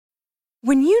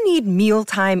When you need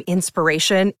mealtime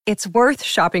inspiration, it's worth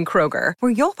shopping Kroger,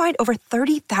 where you'll find over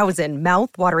 30,000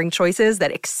 mouth-watering choices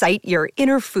that excite your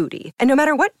inner foodie. And no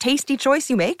matter what tasty choice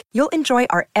you make, you'll enjoy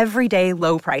our everyday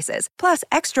low prices, plus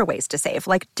extra ways to save,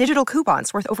 like digital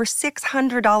coupons worth over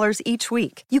 $600 each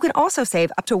week. You can also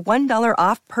save up to $1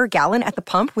 off per gallon at the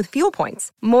pump with fuel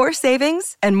points. More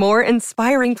savings and more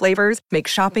inspiring flavors make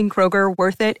shopping Kroger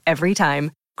worth it every time.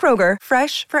 Kroger,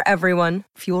 fresh for everyone.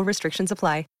 Fuel restrictions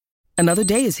apply. Another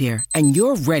day is here, and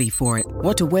you're ready for it.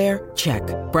 What to wear? Check.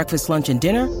 Breakfast, lunch, and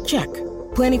dinner? Check.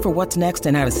 Planning for what's next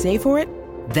and how to save for it?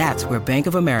 That's where Bank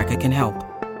of America can help.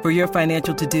 For your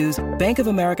financial to-dos, Bank of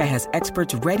America has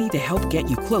experts ready to help get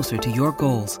you closer to your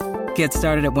goals. Get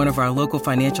started at one of our local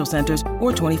financial centers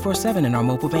or 24/7 in our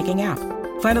mobile banking app.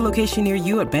 Find a location near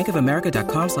you at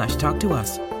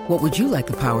bankofamerica.com/talktous. What would you like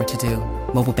the power to do?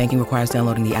 Mobile banking requires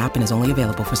downloading the app and is only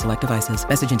available for select devices.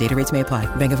 Message and data rates may apply.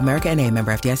 Bank of America N.A.,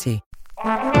 member FDIC.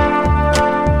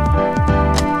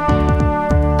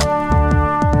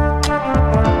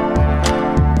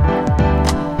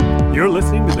 You're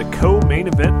listening to the Co-Main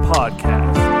Event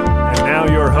Podcast. And now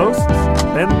your hosts,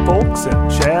 Ben Folks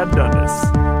and Chad Dundas.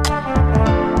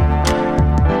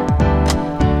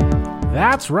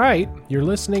 That's right. You're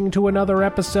listening to another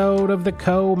episode of the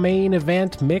Co-Main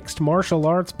Event Mixed Martial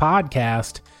Arts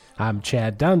Podcast. I'm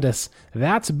Chad Dundas.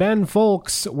 That's Ben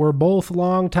Folks. We're both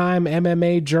longtime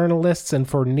MMA journalists, and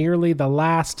for nearly the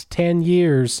last 10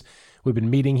 years, we've been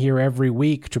meeting here every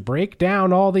week to break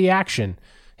down all the action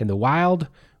in the wild,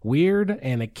 weird,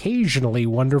 and occasionally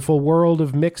wonderful world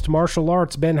of mixed martial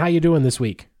arts. Ben, how you doing this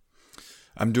week?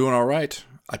 I'm doing all right.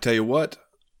 I tell you what,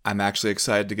 I'm actually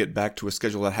excited to get back to a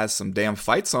schedule that has some damn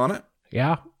fights on it.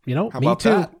 Yeah, How me about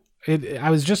too. that? I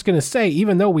was just going to say,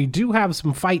 even though we do have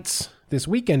some fights this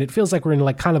weekend, it feels like we're in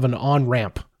like kind of an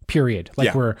on-ramp period.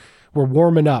 Like we're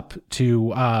warming up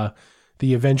to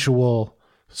the eventual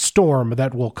storm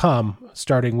that will come,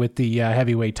 starting with the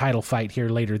heavyweight title fight here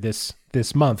later this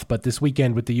month. But this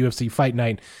weekend with the UFC Fight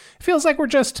Night, it feels like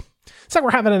it's like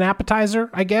we're having an appetizer,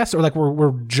 I guess, or like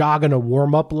we're jogging a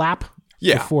warm-up lap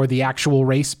before the actual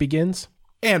race begins.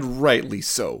 And rightly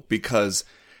so, because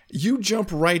you jump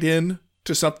right in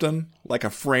to something like a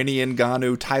Franny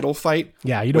Ngannou title fight.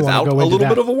 Yeah, you don't want to go into a into little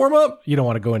bit of a warm up. You don't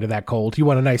want to go into that cold. You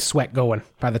want a nice sweat going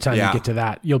by the time you get to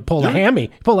that. You'll pull a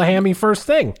hammy. Pull a hammy first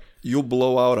thing. You'll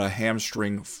blow out a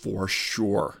hamstring for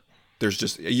sure. There's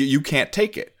just you can't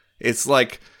take it. It's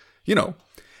like,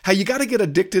 how you got to get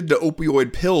addicted to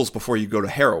opioid pills before you go to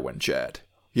heroin, Chad.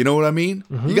 You know what I mean?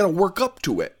 Mm-hmm. You got to work up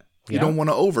to it. You don't want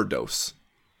to overdose.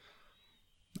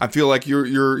 I feel like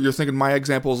you're thinking my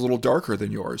example is a little darker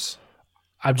than yours.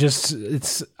 It's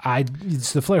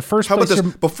the first. How about this?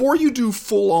 Before you do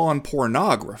full on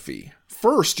pornography,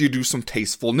 first you do some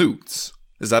tasteful nudes.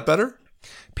 Is that better?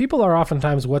 People are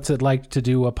oftentimes, what's it like to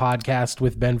do a podcast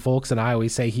with Ben Folks? And I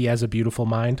always say he has a beautiful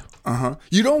mind.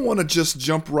 You don't want to just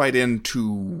jump right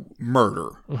into murder.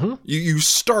 Mm-hmm. You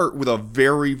start with a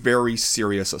very, very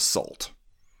serious assault.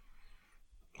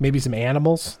 Maybe some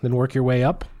animals, then work your way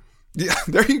up. Yeah,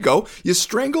 there you go. You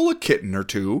strangle a kitten or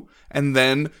two, and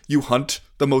then you hunt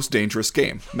the most dangerous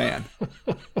game, man.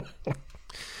 Wow.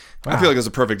 I feel like it's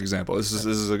a perfect example. This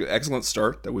is an excellent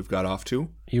start that we've got off to.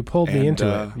 You pulled me into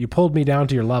it. You pulled me down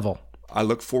to your level. I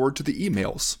look forward to the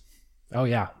emails. Oh,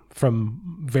 yeah, from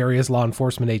various law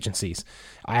enforcement agencies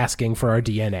asking for our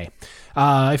DNA.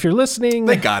 If you're listening...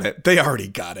 They got it. They already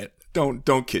got it.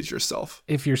 Don't kid yourself.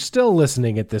 If you're still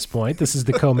listening at this point, this is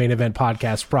the Co-Main Event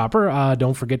Podcast proper.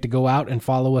 Don't forget to go out and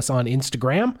follow us on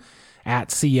Instagram at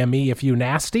CME if you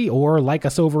nasty, or like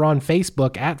us over on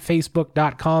Facebook at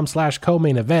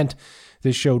facebook.com/co-main event.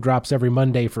 This show drops every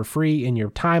Monday for free in your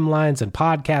timelines and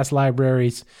podcast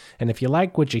libraries. And if you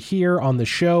like what you hear on the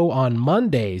show on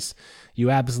Mondays, you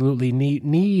absolutely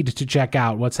need to check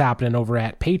out what's happening over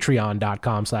at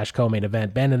patreon.com/co-main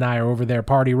event. Ben and I are over there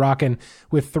party rocking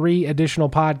with 3 additional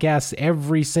podcasts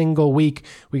every single week.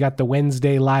 We got the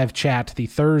Wednesday live chat, the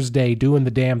Thursday doing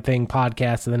the damn thing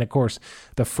podcast, and then of course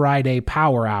the Friday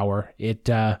power hour. It's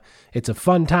a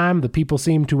fun time. The people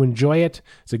seem to enjoy it.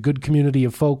 It's a good community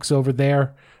of folks over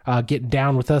there getting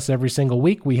down with us every single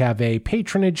week. We have a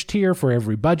patronage tier for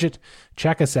every budget.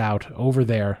 Check us out over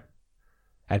there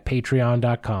at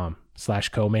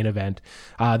patreon.com/co-main event.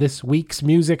 This week's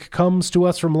music comes to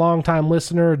us from longtime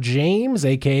listener James,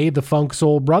 aka the Funk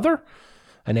Soul Brother,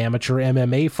 an amateur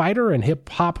MMA fighter and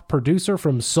hip-hop producer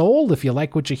from Seoul. If you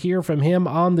like what you hear from him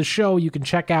on the show, you can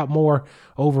check out more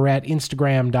over at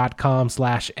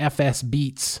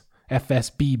instagram.com/fsbeats,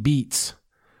 FSBbeats,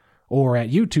 or at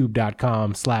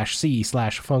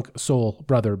youtube.com/c/Funk Soul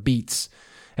Brother Beats.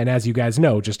 And as you guys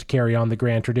know, just to carry on the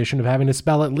grand tradition of having to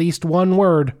spell at least one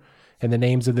word in the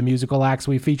names of the musical acts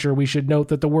we feature, we should note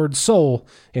that the word soul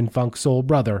in Funk Soul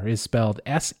Brother is spelled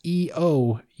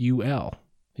S-E-O-U-L.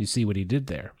 You see what he did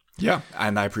there. Yeah,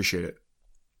 and I appreciate it.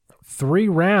 3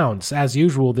 rounds, as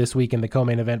usual, this week in the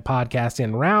Co-Main Event podcast.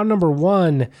 In round number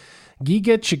 1,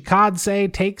 Giga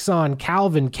Chikadze takes on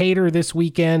Calvin Kattar this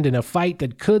weekend in a fight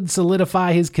that could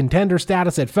solidify his contender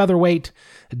status at featherweight.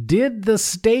 Did the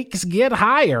stakes get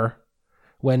higher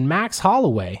when Max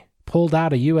Holloway pulled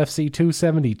out a UFC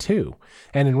 272?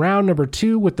 And in round number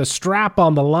 2, with the strap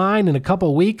on the line in a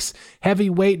couple weeks,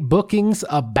 heavyweight bookings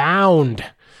abound.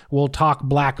 We'll talk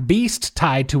Black Beast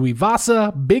tied to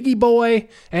Ivasa, Biggie Boy,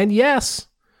 and yes,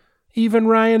 even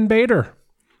Ryan Bader.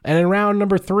 And in round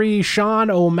number 3, Sean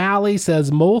O'Malley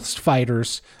says most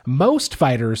fighters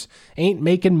ain't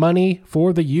making money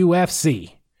for the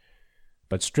UFC.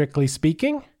 But strictly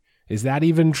speaking, is that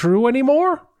even true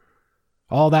anymore?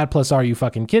 All that plus are you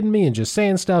fucking kidding me and just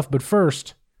saying stuff. But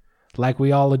first, like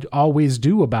we all always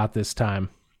do about this time,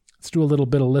 let's do a little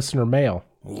bit of listener mail.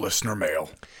 Listener mail.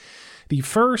 The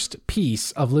first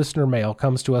piece of listener mail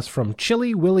comes to us from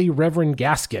Chili Willy Reverend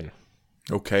Gaskin.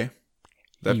 Okay.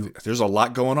 There's a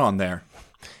lot going on there.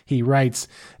 He writes,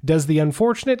 does the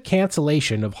unfortunate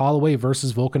cancellation of Holloway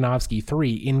versus Volkanovski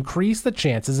 3 increase the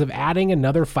chances of adding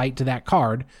another fight to that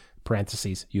card,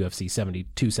 parentheses, UFC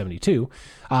 272,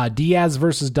 Diaz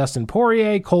versus Dustin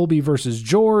Poirier, Colby versus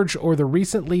George, or the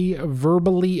recently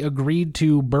verbally agreed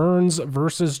to Burns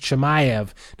versus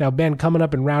Chimaev? Now, Ben, coming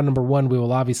up in round number 1, we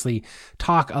will obviously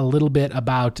talk a little bit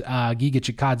about Giga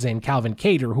Chikadze and Calvin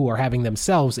Kattar, who are having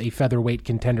themselves a featherweight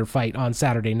contender fight on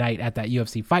Saturday night at that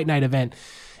UFC Fight Night event,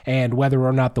 and whether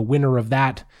or not the winner of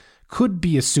that could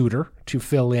be a suitor to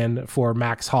fill in for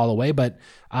Max Holloway. But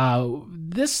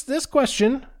this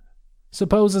question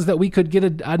supposes that we could get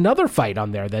another fight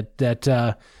on there,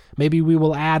 that maybe we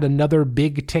will add another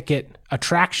big ticket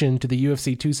attraction to the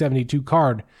UFC 272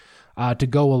 card to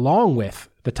go along with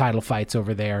the title fights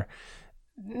over there.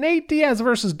 Nate Diaz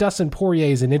versus Dustin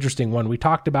Poirier is an interesting one. We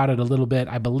talked about it a little bit,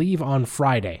 I believe, on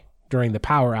Friday during the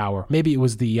Power Hour. Maybe it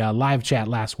was the live chat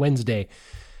last Wednesday.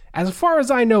 As far as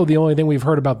I know, the only thing we've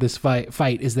heard about this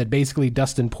fight is that basically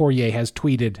Dustin Poirier has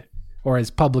tweeted or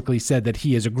has publicly said that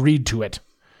he has agreed to it.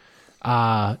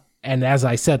 And as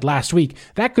I said last week,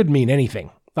 that could mean anything.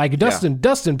 Like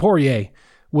Dustin Poirier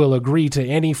will agree to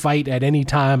any fight at any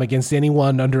time against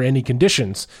anyone under any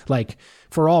conditions. Like,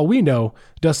 for all we know,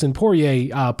 Dustin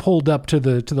Poirier pulled up to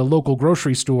the local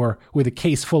grocery store with a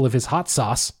case full of his hot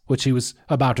sauce, which he was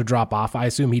about to drop off. I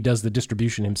assume he does the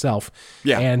distribution himself.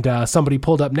 Yeah. And somebody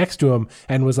pulled up next to him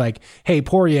and was like, hey,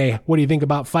 Poirier, what do you think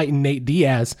about fighting Nate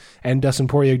Diaz? And Dustin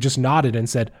Poirier just nodded and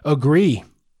said, agree.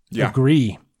 Yeah.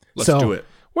 Agree. Let's do it.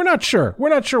 We're not sure. We're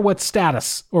not sure what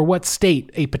status or what state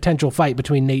a potential fight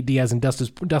between Nate Diaz and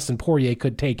Dustin Poirier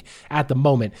could take at the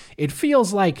moment. It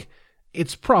feels like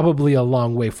it's probably a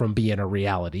long way from being a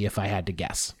reality, if I had to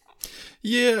guess.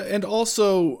 Yeah, and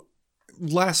also,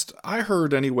 last I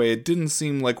heard anyway, it didn't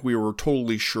seem like we were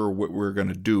totally sure what we were going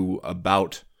to do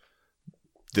about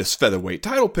this featherweight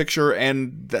title picture,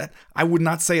 and that I would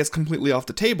not say it's completely off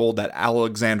the table that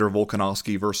Alexander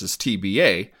Volkanovski versus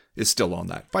TBA is still on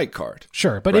that fight card.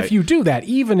 Sure, but right? If you do that,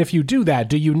 even if you do that,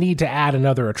 do you need to add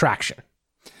another attraction?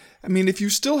 I mean, if you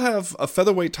still have a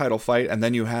featherweight title fight and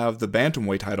then you have the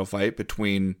bantamweight title fight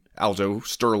between Aljo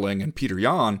Sterling and Peter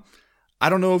Yan, I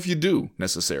don't know if you do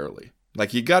necessarily.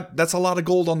 Like, that's a lot of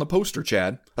gold on the poster,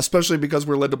 Chad, especially because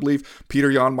we're led to believe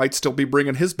Peter Yan might still be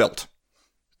bringing his belt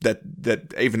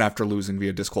that even after losing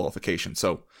via disqualification.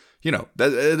 So, you know,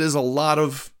 it is a lot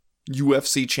of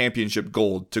UFC championship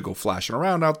gold to go flashing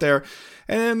around out there,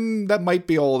 and that might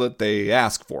be all that they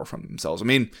ask for from themselves. I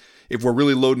mean, if we're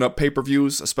really loading up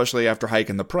pay-per-views, especially after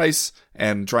hiking the price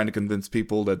and trying to convince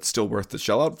people that it's still worth the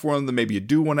shell out for them, then maybe you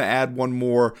do want to add one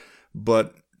more.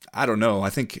 But I don't know. I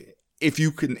think if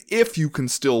you can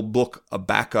still book a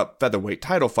backup featherweight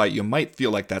title fight, you might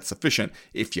feel like that's sufficient.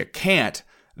 If you can't,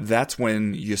 that's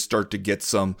when you start to get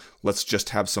some, let's just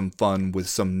have some fun with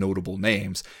some notable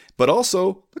names. But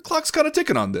also, the clock's kind of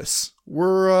ticking on this.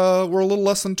 We're a little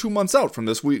less than 2 months out from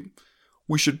this. We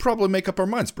should probably make up our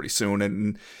minds pretty soon.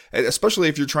 And especially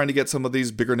if you're trying to get some of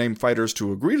these bigger name fighters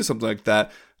to agree to something like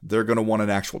that, they're going to want an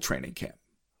actual training camp.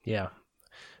 Yeah.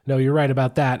 No, you're right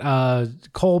about that.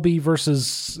 Colby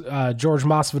versus George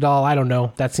Masvidal, I don't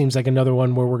know. That seems like another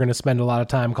one where we're going to spend a lot of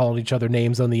time calling each other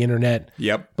names on the internet.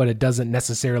 Yep. But it doesn't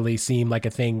necessarily seem like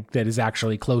a thing that is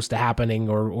actually close to happening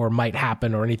or might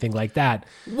happen or anything like that.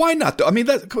 Why not, though? I mean,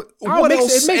 what It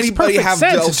else? makes Anybody perfect have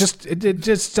sense. else? It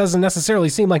just doesn't necessarily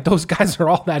seem like those guys are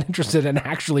all that interested in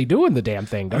actually doing the damn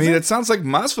thing, does it sounds like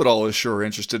Masvidal is sure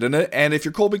interested in it. And if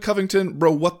you're Colby Covington,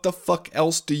 bro, what the fuck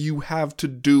else do you have to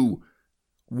do?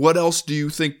 What else do you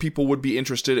think people would be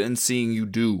interested in seeing you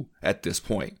do at this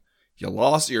point? You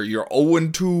lost. You're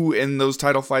 0-2 in those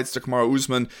title fights to Kamaru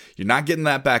Usman. You're not getting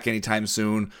that back anytime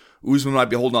soon. Usman might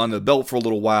be holding on to the belt for a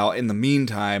little while. In the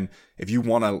meantime, if you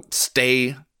want to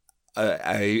stay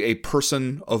a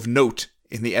person of note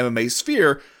in the MMA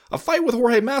sphere, a fight with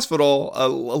Jorge Masvidal, a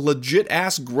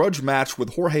legit-ass grudge match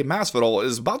with Jorge Masvidal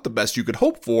is about the best you could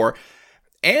hope for.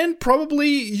 And probably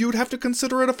you'd have to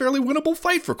consider it a fairly winnable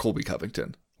fight for Colby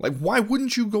Covington. Like, why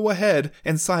wouldn't you go ahead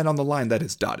and sign on the line that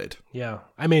is dotted? Yeah.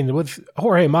 I mean, with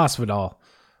Jorge Masvidal,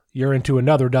 you're into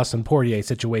another Dustin Poirier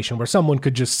situation where someone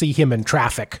could just see him in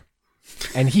traffic.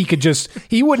 And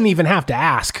he wouldn't even have to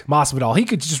ask Masvidal. He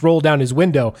could just roll down his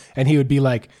window and he would be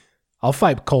like, I'll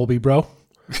fight Colby, bro.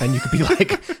 And you could be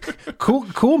like,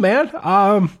 cool,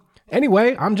 man.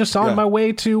 Anyway, I'm just on my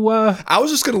way to... I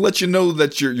was just going to let you know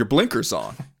that your blinker's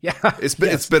on. Yeah.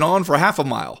 It's been on for half a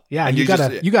mile. Yeah, you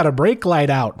got a brake light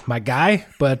out, my guy.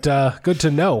 But good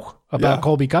to know about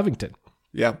Colby Covington.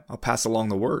 Yeah, I'll pass along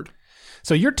the word.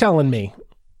 So you're telling me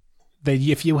that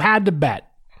if you had to bet,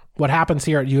 what happens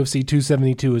here at UFC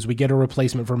 272 is we get a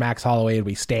replacement for Max Holloway and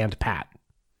we stand pat.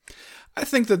 I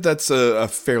think that's a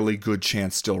fairly good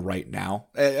chance still right now.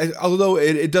 Although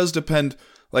it does depend,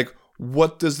 like,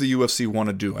 what does the UFC want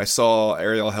to do? I saw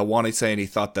Ariel Helwani saying he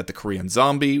thought that the Korean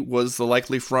Zombie was the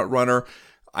likely front runner.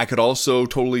 I could also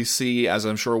totally see, as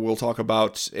I'm sure we'll talk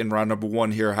about in round number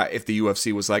 1 here, if the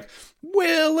UFC was like,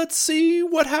 well, let's see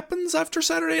what happens after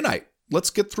Saturday night. Let's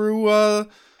get through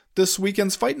this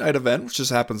weekend's Fight Night event, which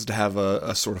just happens to have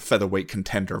a sort of featherweight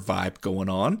contender vibe going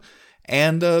on.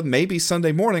 And maybe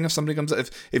Sunday morning, if somebody comes,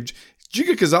 if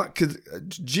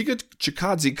Giga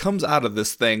Chikadze comes out of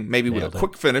this thing, maybe with a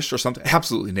quick finish or something,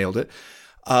 absolutely nailed it.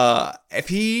 And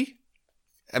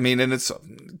it's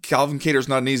Calvin Kattar's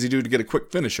not an easy dude to get a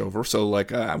quick finish over, so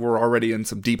like we're already in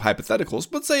some deep hypotheticals.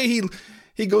 But say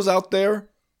he goes out there,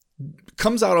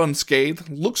 comes out unscathed,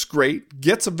 looks great,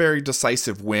 gets a very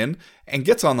decisive win, and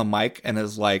gets on the mic and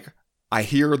is like, I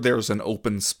hear there's an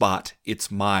open spot. It's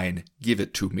mine. Give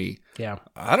it to me. Yeah.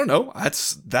 I don't know.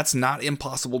 That's not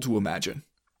impossible to imagine.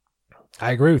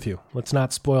 I agree with you. Let's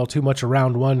not spoil too much of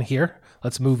round 1 here.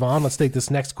 Let's move on. Let's take this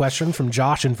next question from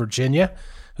Josh in Virginia,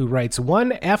 who writes,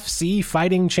 ONE FC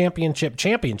Fighting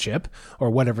Championship, or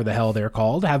whatever the hell they're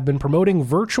called, have been promoting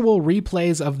virtual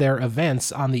replays of their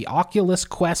events on the Oculus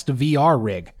Quest VR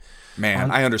rig.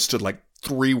 Man, I understood like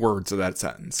 3 words of that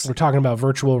sentence. We're talking about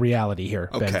virtual reality here,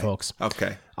 Ben, folks.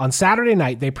 Okay. On Saturday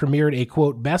night, they premiered a,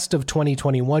 quote, best of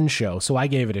 2021 show, so I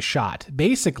gave it a shot.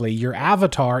 Basically, your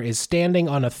avatar is standing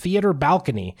on a theater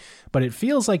balcony, but it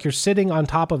feels like you're sitting on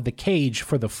top of the cage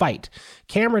for the fight.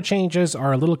 Camera changes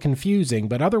are a little confusing,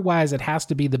 but otherwise it has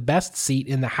to be the best seat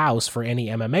in the house for any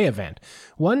MMA event.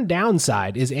 One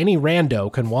downside is any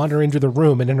rando can wander into the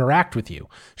room and interact with you.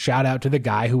 Shout out to the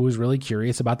guy who was really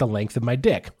curious about the length of my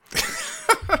dick.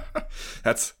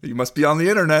 You must be on the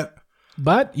internet.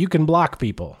 But you can block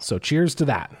people, so cheers to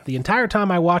that. The entire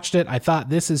time I watched it, I thought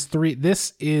this in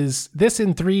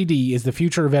 3D is the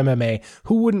future of MMA.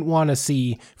 Who wouldn't want to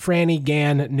see Franny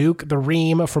Gann nuke the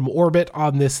Reem from orbit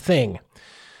on this thing?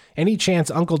 Any chance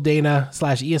Uncle Dana /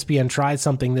 ESPN tried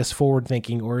something this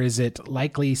forward-thinking, or is it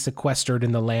likely sequestered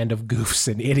in the land of goofs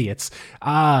and idiots?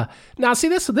 Now, see,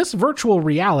 this virtual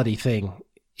reality thing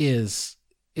is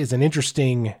an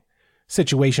interesting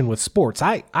situation with sports.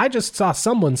 I just saw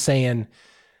someone saying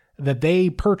that they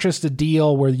purchased a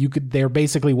deal where they're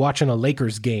basically watching a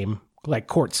Lakers game, like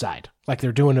courtside, like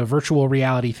they're doing a virtual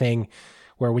reality thing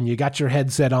where when you got your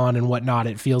headset on and whatnot,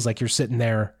 it feels like you're sitting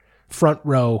there front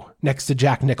row next to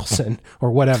Jack Nicholson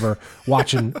or whatever,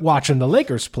 watching the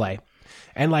Lakers play.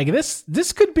 And like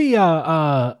this could be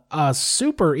a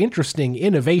super interesting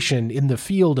innovation in the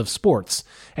field of sports.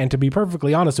 And to be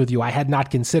perfectly honest with you, I had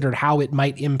not considered how it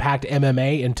might impact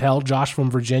MMA until Josh from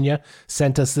Virginia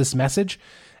sent us this message.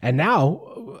 And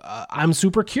now I'm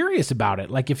super curious about it.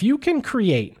 Like if you can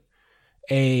create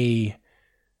a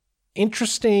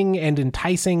interesting and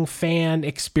enticing fan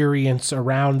experience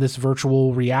around this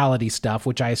virtual reality stuff,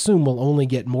 which I assume will only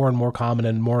get more and more common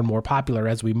and more popular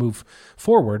as we move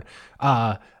forward,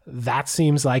 that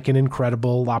seems like an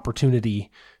incredible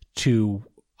opportunity to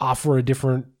offer a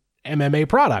different MMA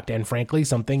product, and frankly,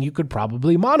 something you could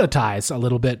probably monetize a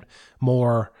little bit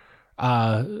more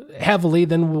heavily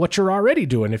than what you're already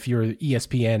doing if you're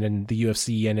ESPN and the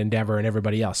UFC and Endeavor and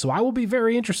everybody else. So I will be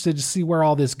very interested to see where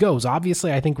all this goes.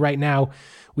 Obviously, I think right now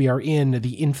we are in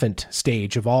the infant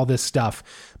stage of all this stuff.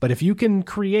 But if you can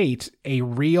create a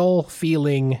real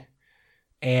feeling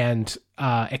and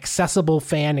accessible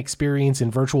fan experience in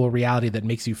virtual reality that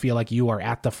makes you feel like you are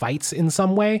at the fights in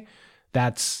some way,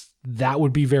 that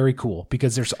would be very cool,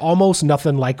 because there's almost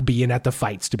nothing like being at the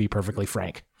fights, to be perfectly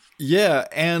frank. Yeah,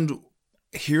 and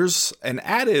here's an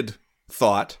added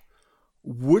thought.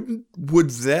 Would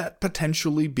that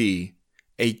potentially be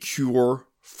a cure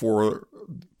for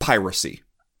piracy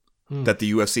that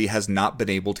the UFC has not been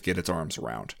able to get its arms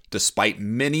around? Despite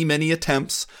many, many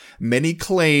attempts, many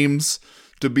claims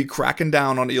to be cracking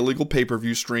down on illegal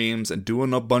pay-per-view streams and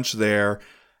doing a bunch there,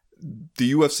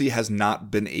 the UFC has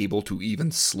not been able to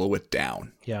even slow it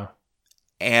down. Yeah.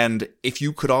 And if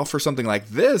you could offer something like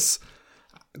this,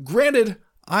 granted,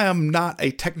 I am not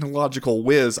a technological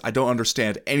whiz. I don't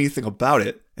understand anything about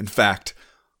it, in fact.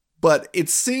 But it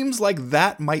seems like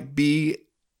that might be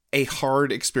a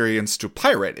hard experience to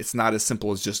pirate. It's not as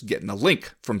simple as just getting a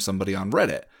link from somebody on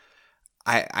Reddit.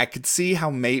 I could see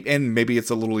how maybe it's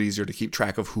a little easier to keep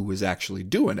track of who is actually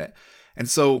doing it. And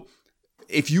so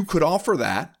if you could offer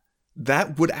that,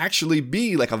 that would actually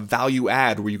be like a value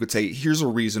add where you could say, here's a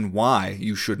reason why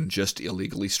you shouldn't just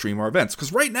illegally stream our events.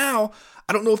 Because right now,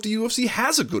 I don't know if the UFC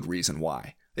has a good reason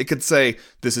why. They could say,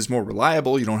 this is more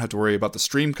reliable, you don't have to worry about the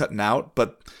stream cutting out.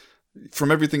 But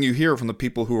from everything you hear from the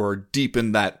people who are deep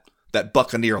in that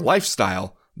Buccaneer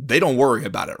lifestyle, they don't worry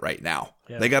about it right now.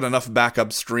 Yeah. They got enough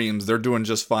backup streams. They're doing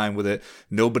just fine with it.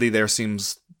 Nobody there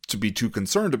seems to be too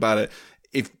concerned about it.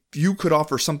 If you could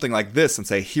offer something like this and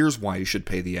say, here's why you should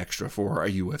pay the extra for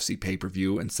a UFC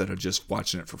pay-per-view instead of just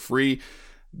watching it for free,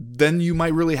 then you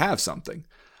might really have something.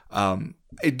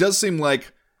 It does seem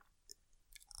like,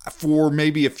 for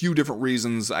maybe a few different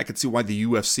reasons, I could see why the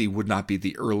UFC would not be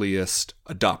the earliest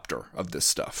adopter of this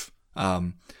stuff.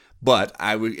 But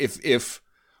I would, if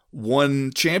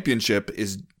one championship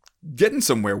is getting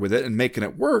somewhere with it and making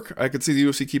it work, I could see the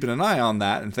UFC keeping an eye on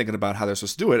that and thinking about how they're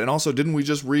supposed to do it. And also, didn't we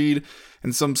just read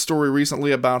in some story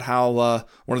recently about how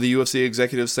one of the UFC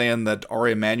executives saying that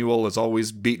Ari Emanuel is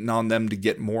always beating on them to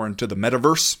get more into the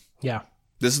metaverse? Yeah.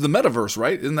 This is the metaverse,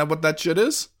 right? Isn't that what that shit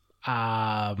is?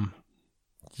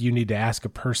 You need to ask a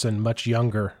person much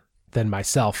younger than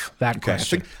myself that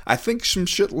question. I think some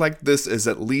shit like this is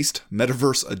at least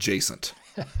metaverse adjacent.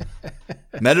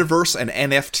 Metaverse and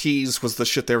NFTs was the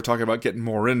shit they were talking about getting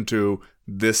more into.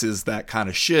 This is that kind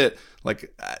of shit.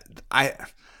 Like, I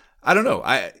don't know.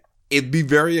 It'd be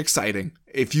very exciting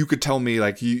if you could tell me,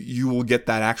 like, you will get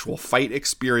that actual fight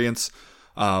experience,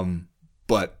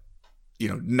 but, you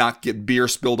know, not get beer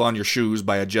spilled on your shoes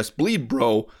by a Just Bleed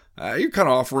bro. You're kind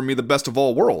of offering me the best of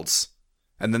all worlds.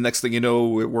 And the next thing you know,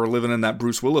 we're living in that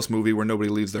Bruce Willis movie where nobody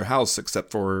leaves their house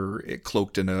except for it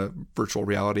cloaked in a virtual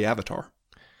reality avatar.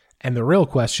 And the real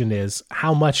question is,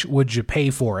 how much would you pay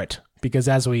for it? Because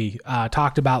as we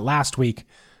talked about last week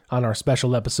on our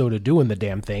special episode of Doing the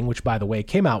Damn Thing, which, by the way,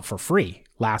 came out for free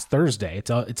last Thursday.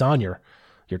 It's on your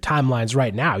timelines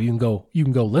right now. You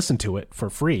can go listen to it for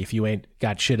free if you ain't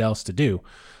got shit else to do.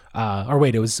 Or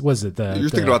wait, was it the... You're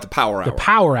thinking about the Power Hour. The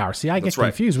Power Hour. See, I get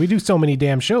confused. We do so many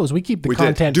damn shows. We keep the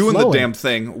content flowing. Doing the Damn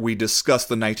Thing, we discussed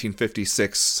the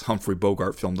 1956 Humphrey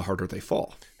Bogart film, The Harder They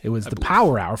Fall. It was the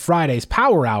Power Hour. Friday's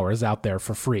Power Hour is out there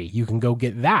for free. You can go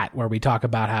get that, where we talk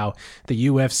about how the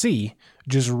UFC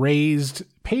just raised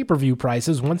pay-per-view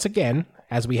prices once again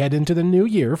as we head into the new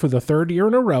year for the third year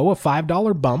in a row, a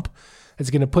 $5 bump. It's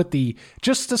going to put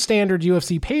just the standard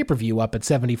UFC pay-per-view up at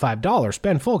 $75.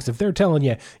 Ben, folks, if they're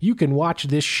telling you can watch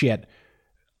this shit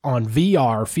on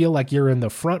VR, feel like you're in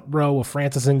the front row of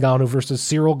Francis Ngannou versus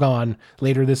Cyril Gane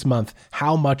later this month,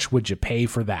 how much would you pay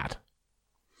for that?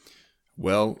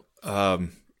 Well, I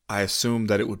assume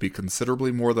that it would be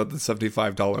considerably more than the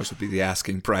 $75 would be the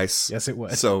asking price. Yes, it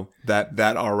would. So that's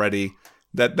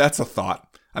a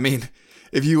thought. I mean,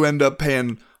 if you end up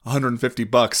paying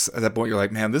 $150 at that point, you're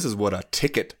like, man, this is what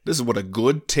a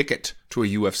good ticket to a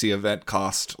UFC event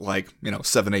cost, like,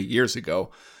 7-8 years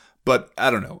ago. But I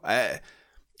don't know.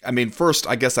 I mean, first,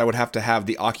 I guess I would have to have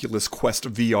the Oculus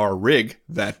Quest VR rig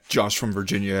that Josh from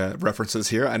Virginia references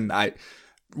here, and I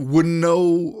wouldn't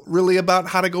know really about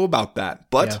how to go about that.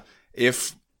 But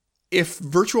if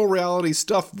virtual reality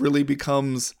stuff really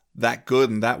becomes that good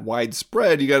and that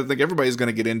widespread, you got to think everybody's going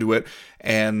to get into it.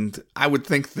 And I would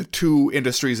think the two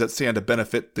industries that stand to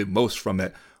benefit the most from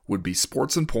it would be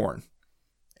sports and porn,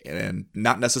 and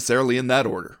not necessarily in that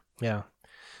order. Yeah.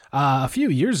 A few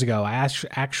years ago, I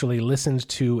actually listened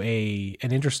to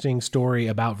an interesting story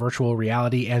about virtual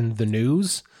reality and the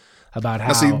news, about how...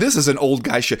 Now, see, this is an old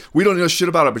guy shit. We don't know shit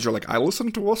about it, but you're like, I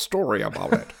listened to a story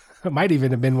about it. It might even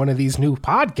have been one of these new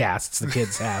podcasts the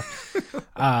kids have.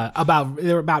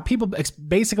 About people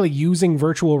basically using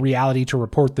virtual reality to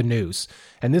report the news.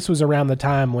 And this was around the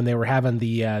time when they were having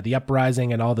the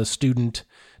uprising and all the student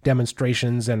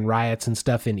demonstrations and riots and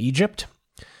stuff in Egypt.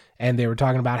 And they were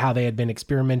talking about how they had been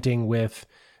experimenting with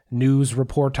news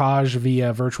reportage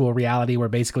via virtual reality, where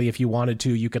basically if you wanted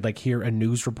to, you could like hear a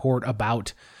news report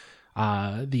about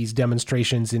these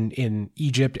demonstrations in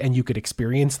Egypt, and you could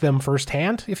experience them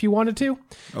firsthand if you wanted to.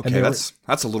 Okay, that's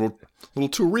a little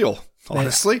too real,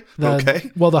 honestly. Okay.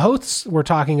 Well, the hosts were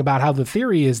talking about how the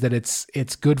theory is that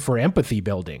it's good for empathy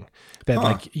building. That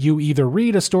like you either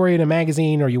read a story in a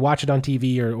magazine or you watch it on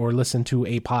TV or listen to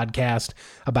a podcast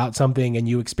about something and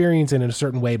you experience it in a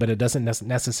certain way, but it doesn't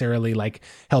necessarily like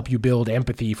help you build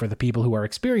empathy for the people who are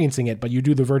experiencing it. But you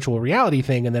do the virtual reality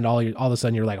thing, and then all of a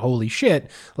sudden you're like, holy shit,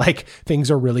 like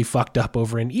things are really fucked up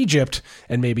over in Egypt,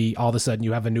 and maybe all of a sudden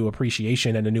you have a new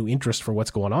appreciation and a new interest for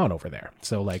what's going on over there.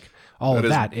 So like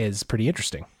that is pretty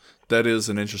interesting. That is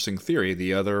an interesting theory.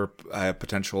 The other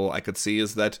potential I could see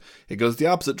is that it goes the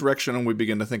opposite direction and we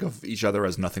begin to think of each other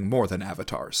as nothing more than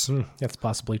avatars. That's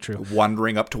possibly true.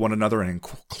 Wandering up to one another and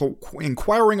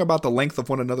inquiring about the length of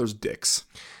one another's dicks.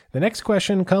 The next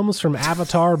question comes from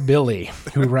Avatar Billy,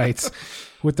 who writes,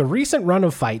 with the recent run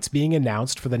of fights being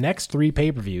announced for the next 3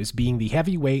 pay-per-views, being the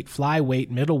heavyweight, flyweight,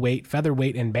 middleweight,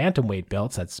 featherweight, and bantamweight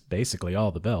belts, that's basically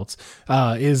all the belts,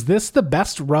 is this the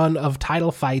best run of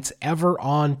title fights ever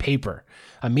on paper?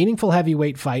 A meaningful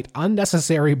heavyweight fight,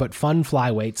 unnecessary but fun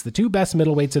flyweights, the 2 best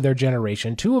middleweights of their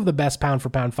generation, 2 of the best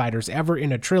pound-for-pound fighters ever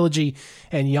in a trilogy,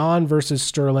 and Jan versus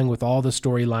Sterling with all the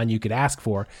storyline you could ask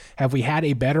for. Have we had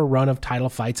a better run of title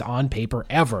fights on paper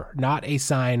ever? Not a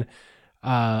sign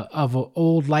of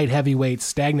old light heavyweights,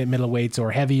 stagnant middleweights,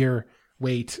 or heavier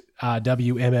weight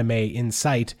WMMA in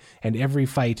sight, and every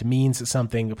fight means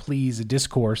something. Please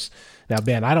discourse. Now,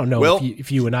 Ben, I don't know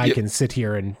if you and I can sit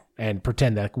here and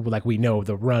pretend that like we know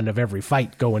the run of every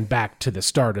fight going back to the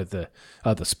start of the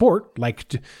sport.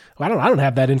 Like, I don't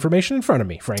have that information in front of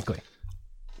me, frankly.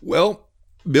 Well,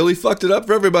 Billy fucked it up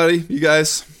for everybody, you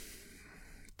guys.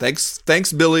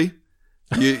 Thanks, Billy.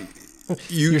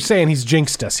 You're saying he's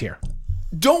jinxed us here.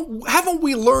 Haven't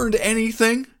we learned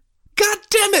anything? God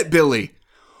damn it, Billy.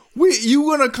 You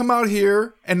want to come out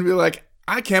here and be like,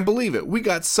 I can't believe it. We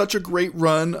got such a great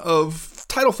run of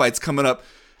title fights coming up.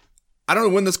 I don't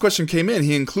know when this question came in.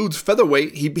 He includes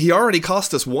featherweight. He already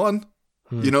cost us one.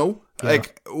 You know? Yeah.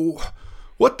 Like,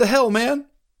 what the hell, man?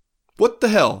 What the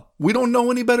hell? We don't know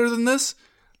any better than this?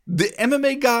 The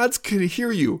MMA gods could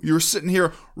hear you. You're sitting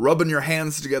here rubbing your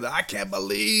hands together. I can't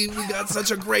believe we got such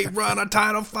a great run of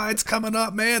title fights coming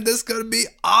up, man. This is going to be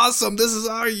awesome. This is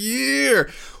our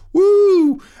year.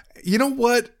 Woo! You know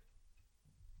what?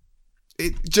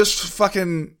 Just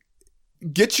fucking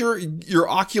get your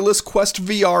Oculus Quest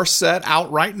VR set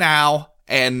out right now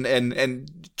and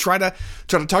try to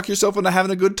talk yourself into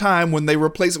having a good time when they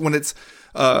replace it, when it's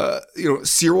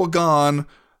Cyril Gane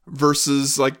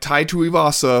versus like Tai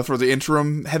Tuivasa for the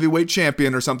interim heavyweight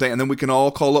champion or something, and then we can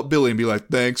all call up Billy and be like,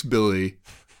 thanks, Billy.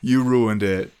 You ruined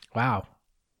it. Wow.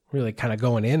 Really kind of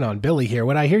going in on Billy here.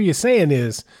 What I hear you saying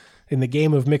is, in the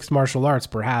game of mixed martial arts,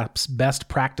 perhaps best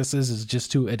practices is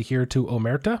just to adhere to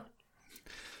omerta?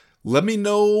 Let me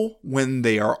know when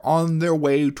they are on their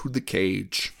way to the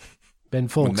cage. Ben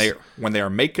Folks. When they are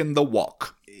making the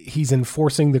walk. He's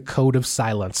enforcing the code of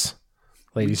silence,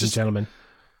 ladies and gentlemen.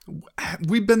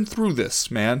 We've been through this,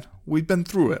 man. We've been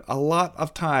through it. A lot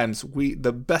of times,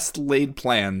 the best laid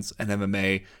plans in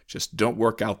MMA just don't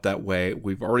work out that way.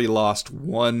 We've already lost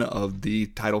one of the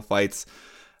title fights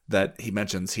that he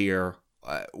mentions here.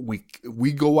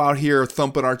 We go out here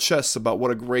thumping our chests about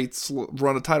what a great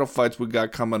run of title fights we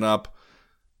got coming up.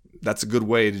 That's a good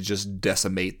way to just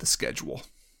decimate the schedule.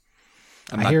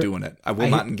 I'm not doing it. I will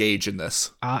not engage in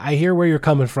this. I hear where you're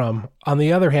coming from. On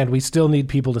the other hand, we still need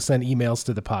people to send emails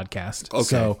to the podcast. Okay.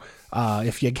 So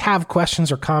if you have questions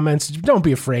or comments, don't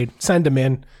be afraid. Send them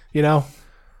in. You know,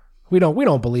 we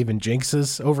don't believe in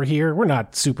jinxes over here. We're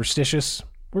not superstitious.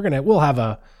 We'll have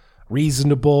a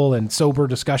reasonable and sober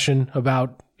discussion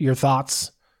about your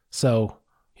thoughts. So,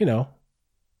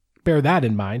 bear that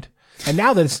in mind. And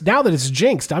now that it's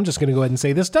jinxed, I'm just going to go ahead and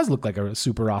say this does look like a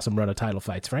super awesome run of title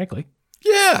fights, frankly.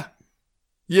 Yeah.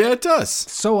 Yeah, it does.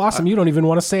 So awesome, you don't even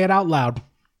want to say it out loud.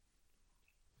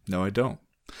 No, I don't.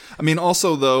 I mean,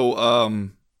 also, though,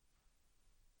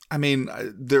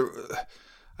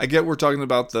 I get we're talking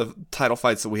about the title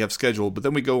fights that we have scheduled, but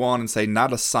then we go on and say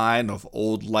not a sign of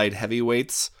old light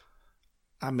heavyweights.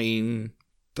 I mean,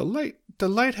 the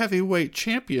light heavyweight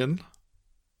champion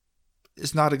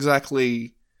is not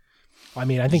exactly. I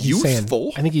mean, I think he's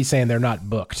saying they're not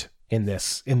booked in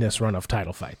this run of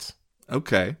title fights.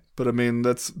 Okay, but I mean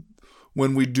that's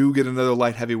when we do get another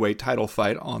light heavyweight title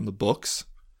fight on the books.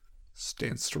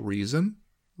 Stands to reason,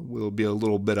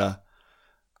 there'll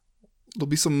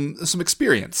be some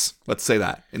experience, let's say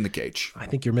that, in the cage. I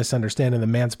think you're misunderstanding the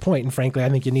man's point, and frankly, I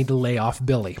think you need to lay off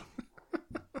Billy.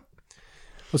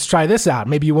 Let's try this out.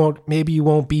 Maybe you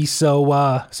won't be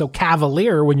so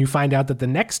cavalier when you find out that the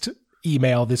next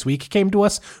email this week came to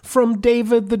us from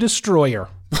David the Destroyer.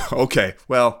 Okay,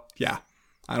 well, yeah.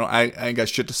 I ain't got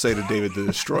shit to say to David the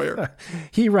Destroyer.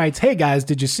 He writes, "Hey guys,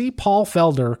 did you see Paul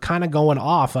Felder kind of going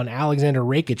off on Alexander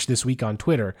Rakic this week on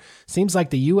Twitter? Seems like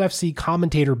the UFC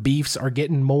commentator beefs are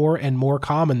getting more and more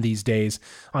common these days.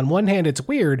 On one hand, it's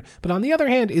weird, but on the other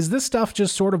hand, is this stuff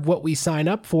just sort of what we sign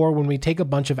up for when we take a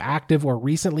bunch of active or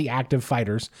recently active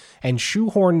fighters and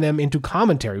shoehorn them into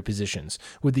commentary positions?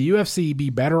 Would the UFC be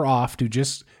better off to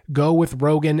just go with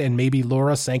Rogan and maybe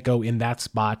Laura Senko in that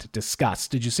spot? Discuss."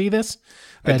 Did you see this?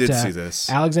 I did see this.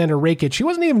 Alexander Rakic, he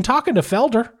wasn't even talking to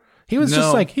Felder. He was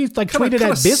just like, he's like tweeted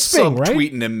at Bisping, right?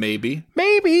 Tweeting him maybe,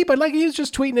 but like he was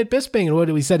just tweeting at Bisping. And what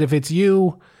he said, if it's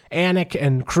you, Anik,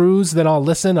 and Cruz, then I'll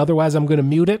listen. Otherwise, I'm going to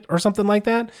mute it or something like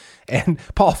that. And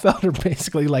Paul Felder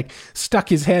basically like stuck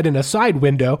his head in a side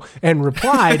window and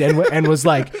replied and was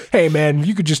like, "Hey man,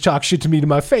 you could just talk shit to me to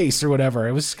my face or whatever."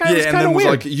 It was kind of weird. Was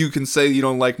like, you can say you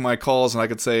don't like my calls, and I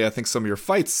could say I think some of your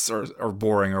fights are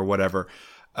boring or whatever.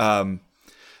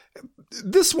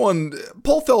 This one,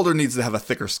 Paul Felder needs to have a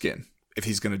thicker skin if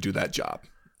he's going to do that job.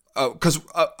 Because,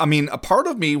 I mean, a part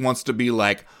of me wants to be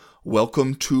like,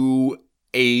 welcome to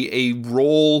a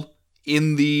role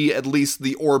in at least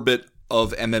the orbit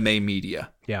of MMA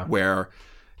media. Yeah. Where,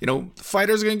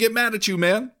 fighters are going to get mad at you,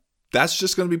 man. That's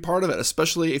just going to be part of it,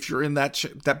 especially if you're in that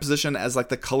position as like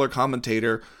the color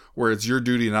commentator, where it's your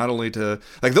duty not only to,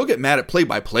 like, they'll get mad at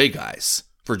play-by-play guys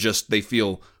for just, they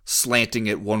feel slanting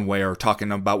it one way or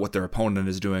talking about what their opponent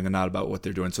is doing and not about what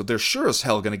they're doing. So they're sure as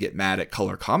hell going to get mad at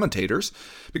color commentators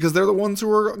because they're the ones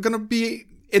who are going to be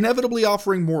inevitably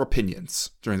offering more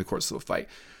opinions during the course of the fight.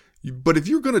 But if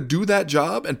you're going to do that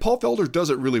job, and Paul Felder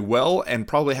does it really well and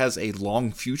probably has a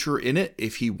long future in it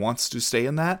if he wants to stay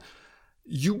in that,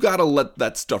 you got to let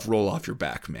that stuff roll off your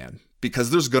back, man.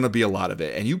 Because there's going to be a lot of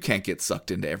it, and you can't get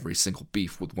sucked into every single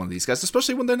beef with one of these guys,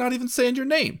 especially when they're not even saying your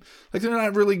name. Like, they're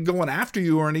not really going after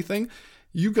you or anything.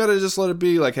 You got to just let it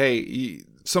be like, hey,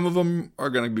 some of them are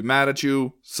going to be mad at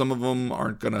you. Some of them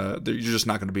aren't going to, you're just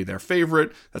not going to be their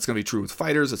favorite. That's going to be true with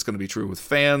fighters. It's going to be true with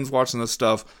fans watching this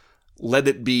stuff. Let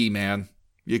it be, man.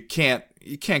 You can't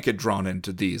get drawn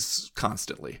into these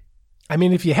constantly. I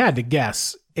mean, if you had to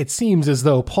guess, it seems as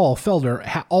though Paul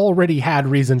Felder already had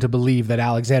reason to believe that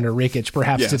Alexander Rakic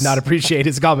perhaps did not appreciate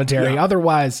his commentary. Yeah.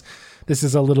 Otherwise, this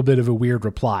is a little bit of a weird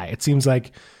reply. It seems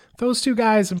like those two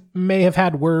guys may have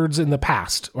had words in the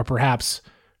past, or perhaps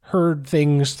heard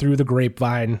things through the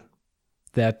grapevine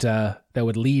that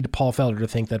would lead Paul Felder to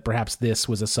think that perhaps this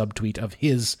was a subtweet of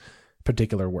his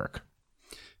particular work.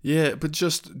 Yeah, but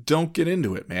just don't get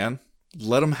into it, man.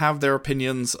 Let them have their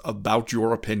opinions about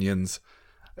your opinions.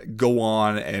 Go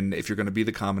on, and if you're going to be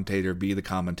the commentator, be the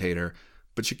commentator.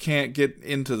 But you can't get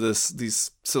into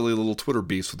these silly little Twitter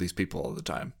beefs with these people all the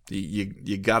time.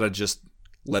 You got to just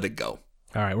let it go.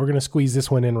 All right, we're going to squeeze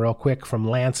this one in real quick from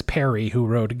Lance Perry, who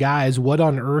wrote, "Guys, what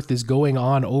on earth is going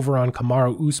on over on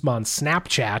Kamaru Usman's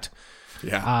Snapchat?"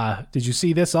 Yeah. Did you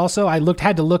see this also? I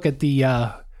had to look at the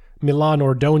Milan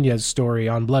Ordonez story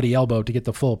on Bloody Elbow to get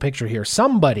the full picture here.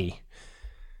 Somebody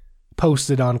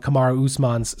posted on Kamaru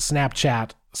Usman's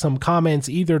Snapchat some comments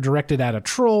either directed at a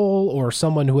troll or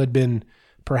someone who had been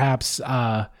perhaps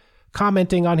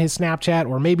commenting on his Snapchat,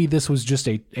 or maybe this was just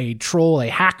a troll, a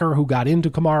hacker who got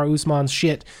into Kamaru Usman's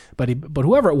shit. But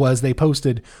whoever it was, they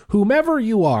posted, "Whomever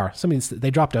you are."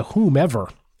 They dropped a "whomever"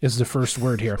 is the first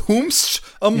word here. Whomst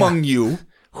among you.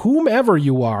 "Whomever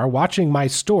you are watching my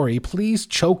story, please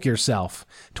choke yourself.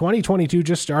 2022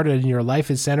 just started and your life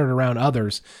is centered around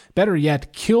others. Better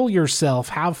yet, kill yourself.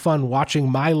 Have fun watching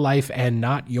my life and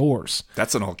not yours."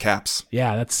 That's in all caps.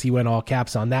 Yeah, he went all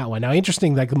caps on that one. Now,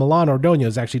 interesting, like Milan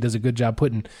Ordonez actually does a good job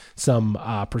putting some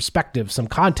perspective, some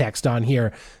context on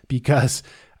here, because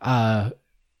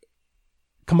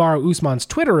Kamaru Usman's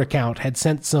Twitter account had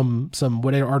sent some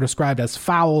what are described as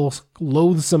foul,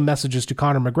 loathsome messages to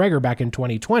Conor McGregor back in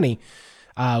 2020,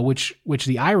 which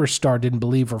the Irish Star didn't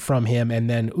believe were from him. And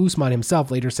then Usman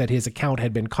himself later said his account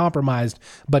had been compromised,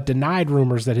 but denied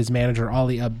rumors that his manager,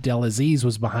 Ali Abdelaziz,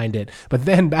 was behind it. But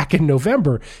then back in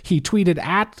November, he tweeted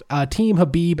at Team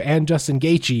Habib and Justin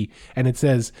Gaethje, and it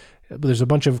says, there's a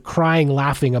bunch of crying,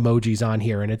 laughing emojis on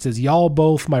here, and it says, y'all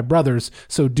both my brothers,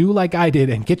 so do like I did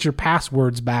and get your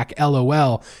passwords back,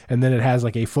 LOL. And then it has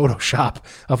like a Photoshop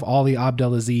of Ali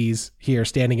Abdelaziz here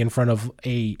standing in front of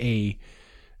a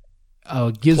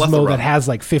gizmo Plethora. that has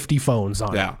like 50 phones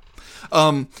on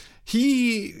it.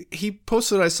 He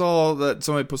posted, I saw that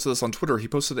somebody posted this on Twitter, he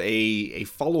posted a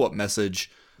follow-up message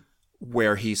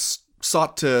where he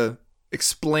sought to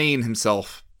explain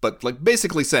himself, but like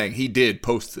basically saying he did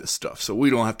post this stuff, so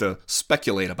we don't have to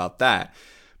speculate about that.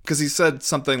 Because he said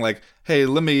something like, hey,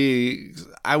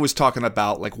 I was talking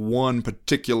about like one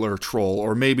particular troll,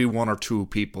 or maybe one or two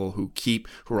people who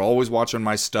are always watching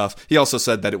my stuff. He also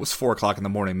said that it was 4:00 in the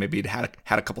morning. Maybe he'd had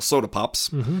a couple soda pops.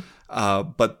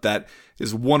 But that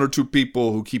is one or two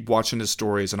people who keep watching his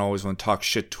stories and always want to talk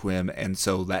shit to him. And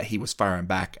so that he was firing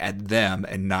back at them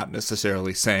and not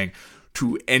necessarily saying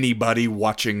to anybody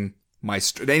watching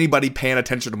anybody paying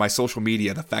attention to my social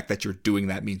media, the fact that you're doing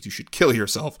that means you should kill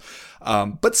yourself.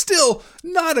 But still,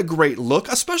 not a great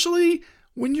look, especially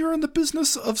when you're in the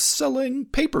business of selling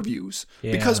pay-per-views.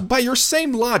 Yeah. Because by your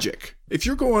same logic, if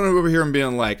you're going over here and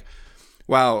being like,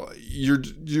 wow, you're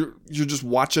just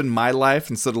watching my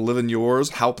life instead of living yours,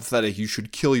 how pathetic, you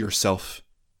should kill yourself,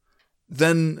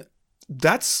 then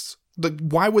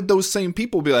why would those same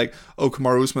people be like, oh,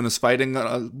 Kamaru Usman is fighting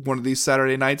one of these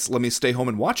Saturday nights, let me stay home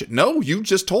and watch it? No, you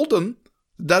just told them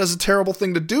that is a terrible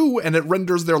thing to do, and it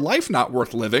renders their life not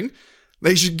worth living.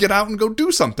 They should get out and go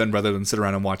do something rather than sit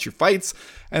around and watch your fights.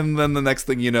 And then the next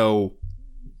thing you know,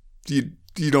 you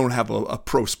don't have a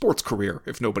pro sports career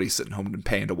if nobody's sitting home and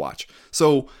paying to watch.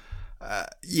 So,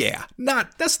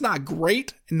 that's not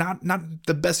great. Not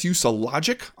the best use of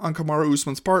logic on Kamaru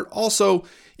Usman's part. Also,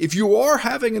 if you are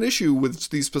having an issue with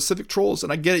these specific trolls,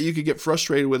 and I get it, you could get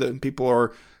frustrated with it, and people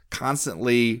are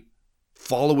constantly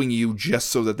following you just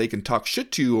so that they can talk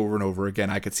shit to you over and over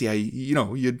again. I could see how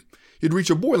you'd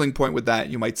reach a boiling point with that.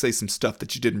 You might say some stuff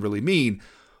that you didn't really mean.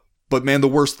 But man, the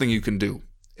worst thing you can do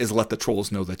is let the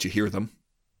trolls know that you hear them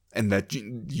and that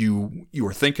you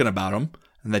are thinking about them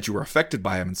and that you were affected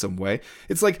by them in some way.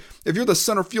 It's like if you're the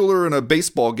center fielder in a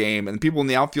baseball game and people in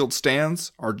the outfield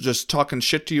stands are just talking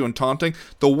shit to you and taunting,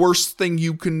 the worst thing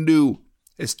you can do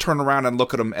is turn around and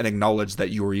look at them and acknowledge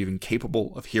that you are even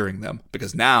capable of hearing them,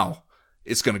 because now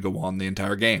it's going to go on the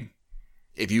entire game.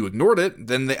 If you ignored it,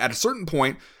 then at a certain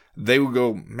point, they would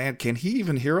go, man, can he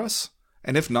even hear us?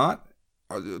 And if not,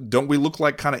 don't we look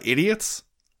like kind of idiots?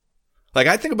 Like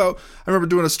I remember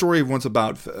doing a story once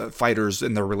about fighters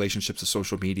and their relationships to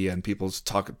social media and people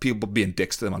being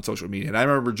dicks to them on social media. And I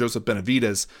remember Joseph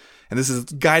Benavidez, and this has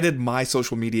guided my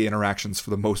social media interactions for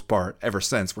the most part ever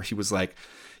since, where he was like,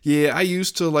 yeah, I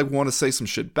used to like want to say some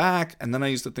shit back, and then I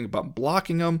used to think about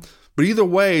blocking them. But either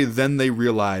way, then they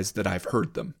realize that I've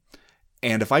heard them.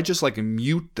 And if I just like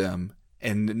mute them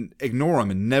and ignore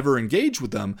them and never engage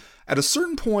with them, at a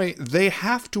certain point, they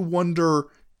have to wonder,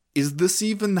 is this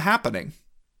even happening?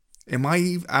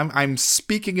 I'm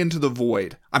speaking into the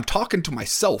void. I'm talking to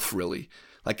myself, really.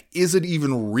 Like, is it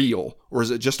even real, or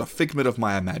is it just a figment of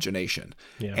my imagination?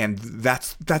 Yeah. And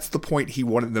that's the point he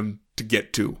wanted them to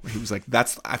get to. He was like,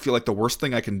 I feel like the worst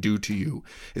thing I can do to you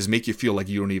is make you feel like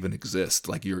you don't even exist,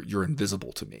 like you're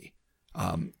invisible to me.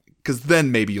 Because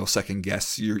then maybe you'll second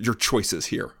guess your choices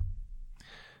here.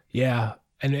 Yeah.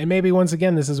 And maybe once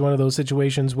again, this is one of those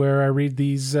situations where I read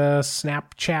these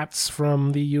Snapchats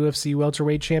from the UFC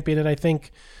welterweight champion, and I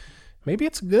think maybe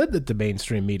it's good that the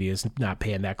mainstream media is not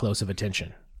paying that close of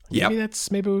attention. Maybe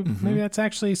that's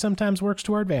actually sometimes works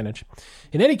to our advantage.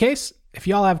 In any case, if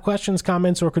y'all have questions,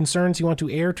 comments, or concerns you want to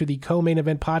air to the Co-Main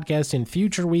Event podcast in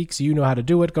future weeks, you know how to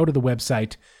do it. Go to the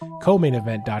website,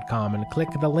 comainevent.com, and click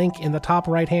the link in the top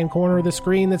right-hand corner of the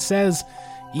screen that says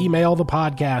email the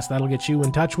podcast. That'll get you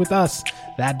in touch with us.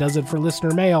 That does it for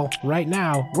listener mail. Right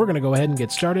now, we're going to go ahead and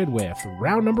get started with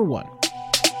round number 1.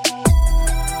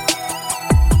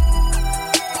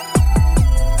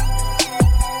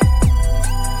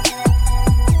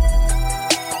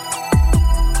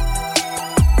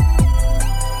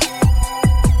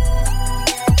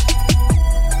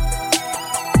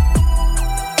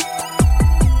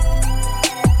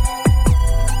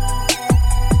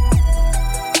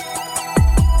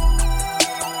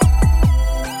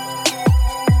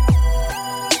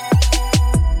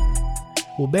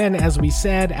 Well, Ben, as we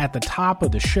said at the top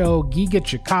of the show, Giga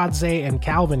Chikadze and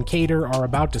Calvin Kattar are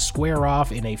about to square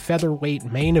off in a featherweight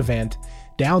main event.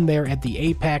 down there at the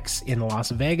Apex in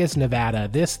Las Vegas, Nevada.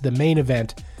 This, the main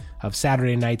event of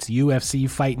Saturday night's UFC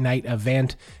Fight Night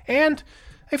event, and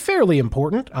a fairly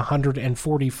important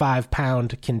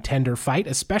 145-pound contender fight,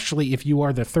 especially if you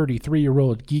are the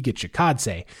 33-year-old Giga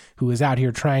Chikadze, who is out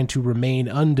here trying to remain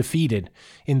undefeated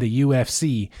in the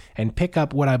UFC and pick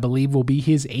up what I believe will be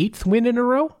his 8th win in a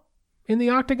row in the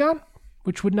octagon,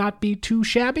 which would not be too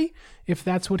shabby if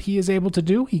that's what he is able to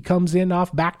do. He comes in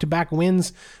off back-to-back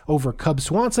wins over Cub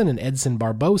Swanson and Edson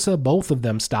Barbosa, both of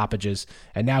them stoppages,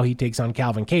 and now he takes on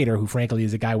Calvin Kattar, who frankly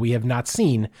is a guy we have not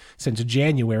seen since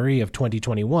January of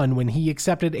 2021 when he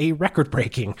accepted a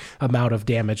record-breaking amount of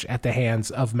damage at the hands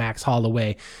of Max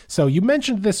Holloway. So you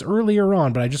mentioned this earlier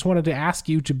on, but I just wanted to ask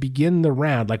you to begin the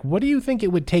round. Like, what do you think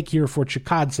it would take here for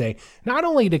Chikadze, not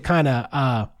only to kind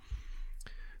of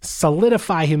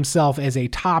solidify himself as a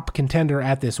top contender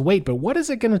at this weight, but what is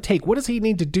it going to take? What does he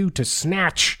need to do to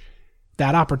snatch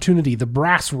that opportunity, the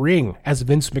brass ring, as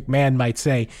Vince McMahon might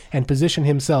say, and position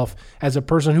himself as a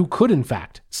person who could, in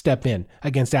fact, step in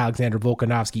against Alexander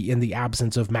Volkanovski in the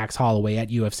absence of Max Holloway at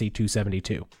UFC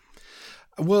 272?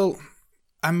 Well,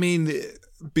 I mean,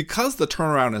 because the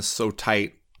turnaround is so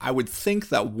tight, I would think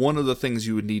that one of the things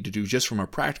you would need to do, just from a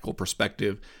practical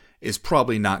perspective, is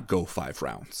probably not go 5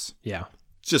 rounds. Yeah.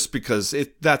 Just because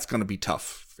that's going to be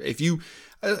tough. If you,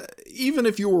 even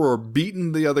if you were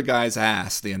beating the other guy's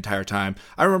ass the entire time.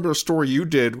 I remember a story you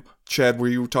did, Chad, where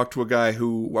you talked to a guy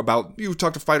you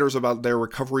talked to fighters about their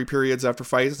recovery periods after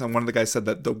fights, and one of the guys said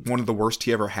that one of the worst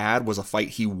he ever had was a fight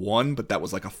he won, but that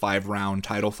was like a 5-round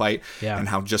title fight, and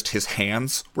how just his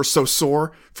hands were so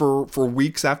sore for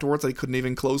weeks afterwards that he couldn't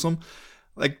even close them.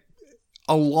 Like,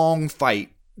 a long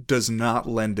fight does not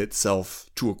lend itself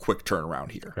to a quick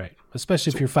turnaround here. Right.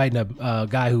 Especially if you're fighting a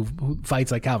guy who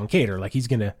fights like Calvin Kattar. Like,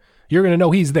 you're going to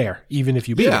know he's there, even if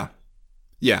you beat him.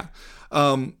 Yeah.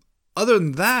 Other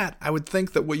than that, I would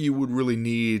think that what you would really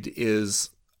need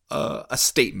is a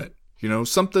statement,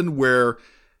 something where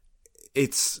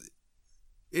it's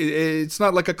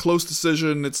not like a close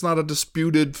decision. It's not a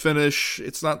disputed finish.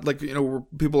 It's not like, where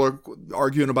people are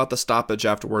arguing about the stoppage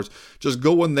afterwards. Just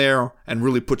go in there and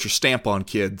really put your stamp on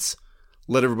kids.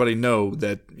 Let everybody know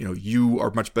that, you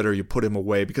are much better. You put him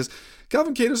away, because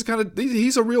Calvin Kattar's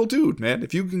he's a real dude, man.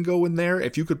 If you can go in there,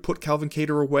 if you could put Calvin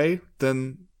Kattar away,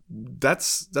 then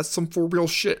that's some for real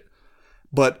shit.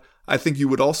 But I think you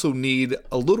would also need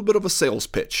a little bit of a sales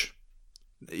pitch.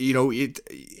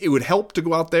 It would help to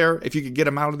go out there. If you could get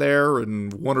him out of there in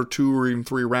 1 or 2 or even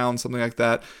 3 rounds, something like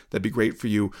that, that'd be great for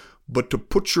you. But to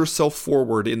put yourself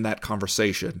forward in that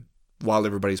conversation while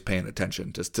everybody's paying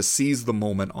attention, just to seize the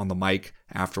moment on the mic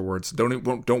afterwards.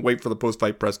 Don't wait for the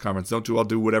post-fight press conference. I'll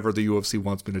do whatever the UFC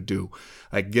wants me to do.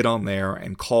 Like, get on there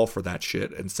and call for that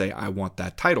shit and say, I want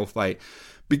that title fight.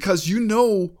 Because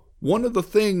one of the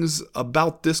things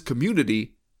about this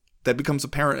community that becomes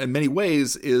apparent in many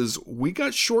ways is we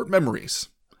got short memories.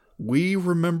 We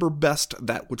remember best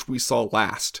that which we saw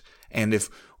last. And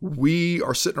if we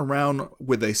are sitting around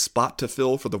with a spot to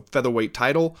fill for the featherweight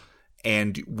title,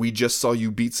 and we just saw you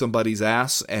beat somebody's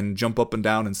ass and jump up and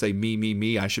down and say,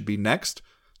 me, I should be next,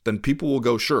 then people will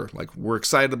go, sure, like, we're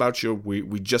excited about you.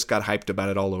 We just got hyped about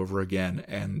it all over again.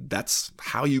 And that's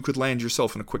how you could land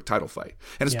yourself in a quick title fight.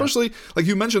 And especially, like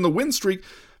you mentioned, the win streak,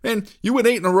 man, you win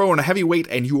 8 in a row in a heavyweight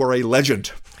and you are a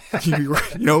legend. Like,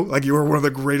 you are one of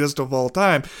the greatest of all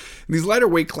time. In these lighter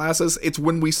weight classes, it's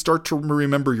when we start to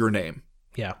remember your name.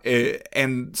 Yeah.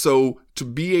 And so to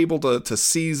be able to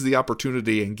seize the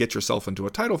opportunity and get yourself into a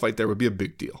title fight there would be a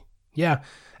big deal. Yeah.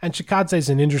 And Chikadze is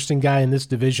an interesting guy in this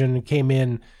division. Came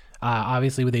in,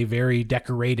 obviously, with a very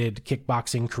decorated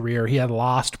kickboxing career. He had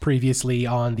lost previously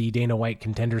on the Dana White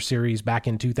Contender Series back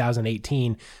in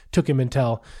 2018. Took him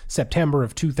until September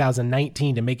of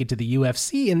 2019 to make it to the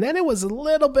UFC. And then it was a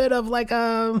little bit of like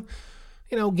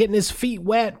getting his feet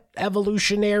wet,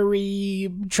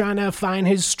 evolutionary, trying to find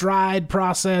his stride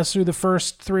process through the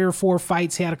first 3 or 4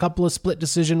 fights. He had a couple of split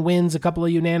decision wins, a couple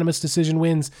of unanimous decision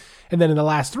wins. And then in the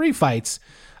last 3 fights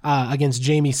against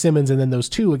Jamie Simmons and then those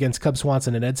 2 against Cub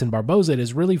Swanson and Edson Barboza, it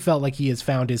has really felt like he has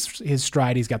found his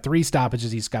stride. He's got 3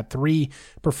 stoppages. He's got 3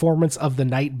 performance of the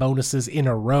night bonuses in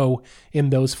a row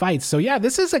in those fights. So yeah,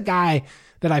 this is a guy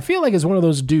that I feel like is one of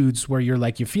those dudes where you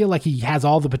feel like he has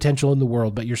all the potential in the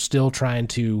world, but you're still trying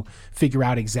to figure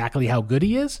out exactly how good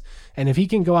he is. And if he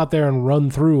can go out there and run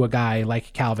through a guy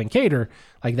like Calvin Kattar,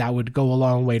 like, that would go a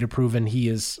long way to proving he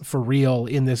is for real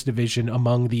in this division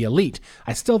among the elite.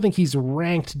 I still think he's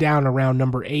ranked down around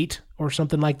number 8 or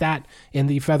something like that in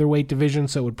the featherweight division,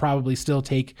 so it would probably still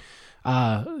take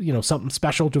something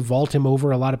special to vault him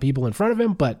over a lot of people in front of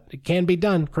him, but it can be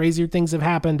done. Crazier things have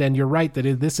happened, and you're right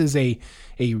that this is a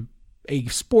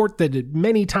sport that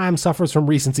many times suffers from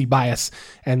recency bias,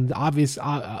 and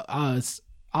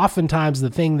oftentimes the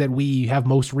thing that we have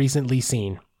most recently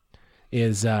seen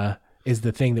is the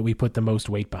thing that we put the most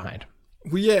weight behind.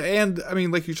 Well, yeah, and I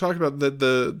mean, like you talked about,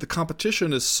 the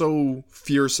competition is so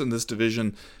fierce in this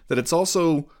division that it's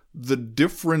also the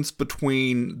difference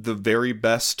between the very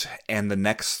best and the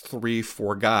next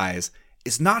 3-4 guys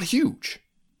is not huge.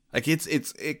 Like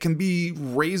it can be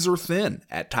razor thin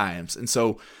at times, and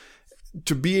so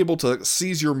to be able to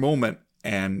seize your moment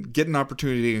and get an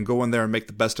opportunity and go in there and make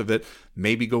the best of it,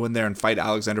 maybe go in there and fight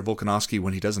Alexander Volkanovski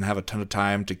when he doesn't have a ton of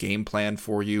time to game plan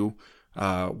for you.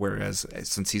 Whereas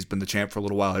since he's been the champ for a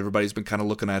little while, everybody's been kind of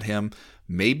looking at him.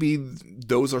 Maybe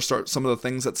those are some of the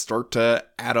things that start to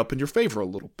add up in your favor a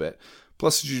little bit.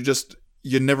 Plus,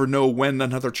 you never know when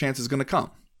another chance is going to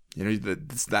come.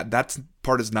 That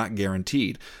part is not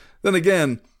guaranteed. Then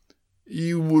again,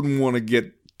 you wouldn't want to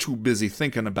get too busy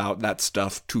thinking about that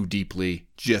stuff too deeply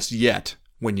just yet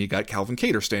when you got Calvin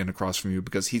Kattar standing across from you,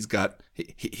 because he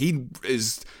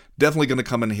is definitely going to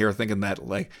come in here thinking that,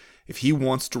 like, if he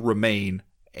wants to remain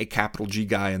a capital G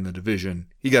guy in the division,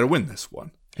 he got to win this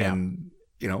one. Yeah. And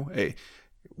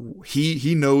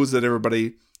he knows that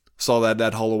everybody saw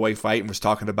that Holloway fight and was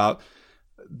talking about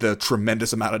the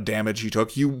tremendous amount of damage he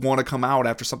took. You want to come out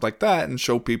after something like that and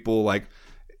show people like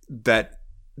that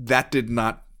did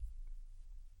not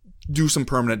do some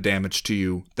permanent damage to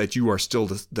you, that you are still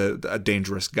a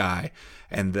dangerous guy,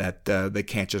 and that they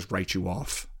can't just write you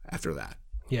off after that.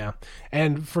 Yeah.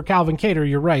 And for Calvin Kattar,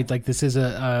 you're right. Like, this is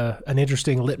an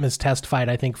interesting litmus test fight,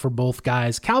 I think, for both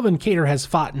guys. Calvin Kattar has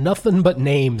fought nothing but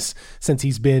names since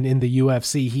he's been in the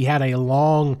UFC. He had a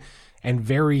long and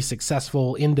very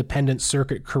successful independent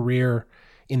circuit career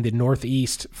in the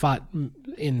Northeast, fought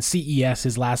in CES.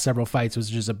 His last several fights was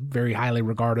just a very highly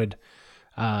regarded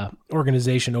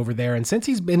organization over there. And since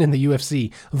he's been in the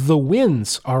UFC, the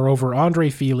wins are over Andre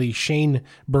Fili, Shane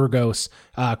Burgos,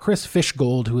 Chris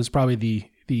Fishgold, who is probably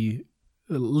the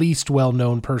least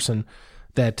well-known person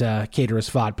that Kattar has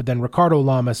fought, but then Ricardo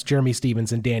Lamas, Jeremy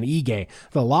Stevens, and Dan Ige.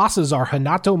 The losses are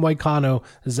Hanato Moicano,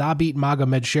 Zabit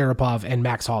Magomedsharipov, and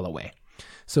Max Holloway.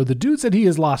 So the dudes that he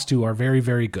has lost to are very,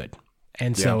 very good.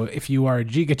 And so if you are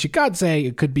Giga Chikadze,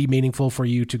 it could be meaningful for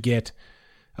you to get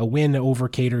a win over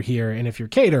Kattar here. And if you're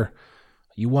Kattar,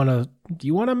 you want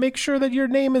to make sure that your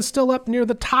name is still up near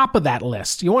the top of that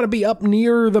list. You want to be up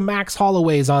near the Max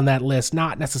Holloways on that list,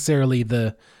 not necessarily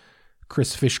the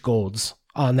Chris Fishgolds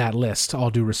on that list. All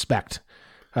due respect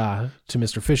to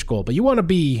Mr. Fishgold. But you want to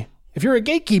be, if you're a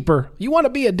gatekeeper, you want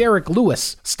to be a Derek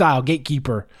Lewis style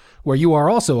gatekeeper, where you are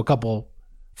also a couple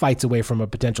fights away from a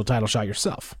potential title shot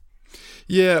yourself.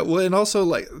 Yeah, well, and also,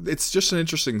 like, it's just an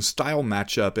interesting style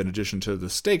matchup in addition to the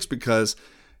stakes, because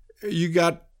you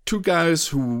got two guys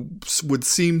who would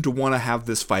seem to want to have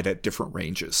this fight at different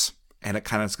ranges, and it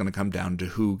kind of is going to come down to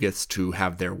who gets to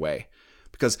have their way.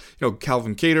 Because,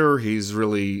 Calvin Kattar, he's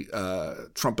really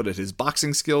trumpeted his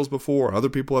boxing skills before. Other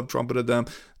people have trumpeted them.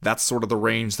 That's sort of the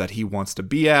range that he wants to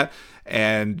be at.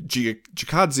 And Giga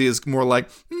Chikadze is more like,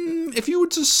 if you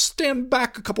would just stand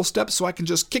back a couple steps so I can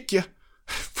just kick you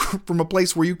from a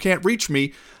place where you can't reach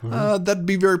me, that'd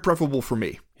be very preferable for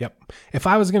me. Yep. If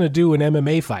I was going to do an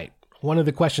MMA fight, one of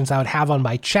the questions I would have on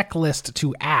my checklist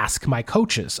to ask my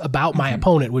coaches about my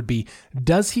opponent would be,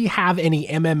 does he have any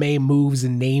MMA moves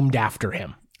named after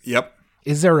him? Yep.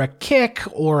 Is there a kick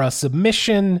or a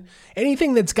submission,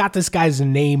 anything that's got this guy's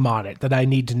name on it that I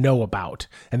need to know about?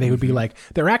 And they would be like,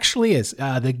 there actually is.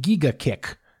 The Giga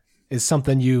kick is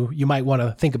something you might want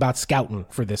to think about scouting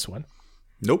for this one.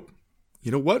 Nope.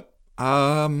 You know what?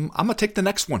 I'm going to take the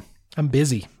next one. I'm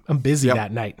busy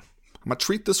that night. I'm going to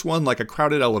treat this one like a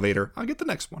crowded elevator. I'll get the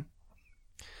next one.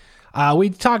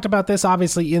 We talked about this,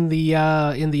 obviously, in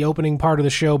the opening part of the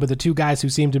show, but the two guys who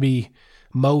seem to be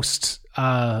most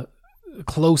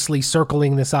closely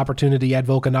circling this opportunity at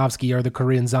Volkanovski are the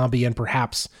Korean Zombie and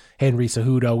perhaps Henry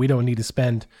Cejudo. We don't need to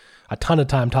spend a ton of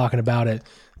time talking about it,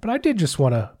 but I did just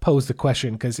want to pose the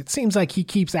question because it seems like he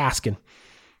keeps asking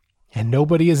and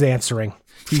nobody is answering.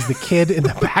 He's the kid in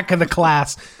the back of the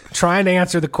class trying to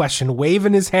answer the question,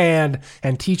 waving his hand,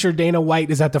 and teacher Dana White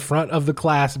is at the front of the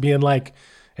class being like,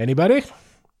 anybody?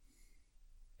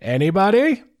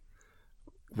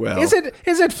 Well, is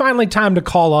it finally time to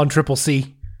call on Triple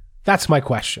C? That's my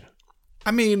question.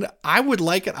 I mean, I would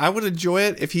like it. I would enjoy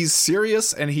it. If he's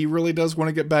serious and he really does want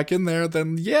to get back in there,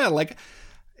 then yeah, like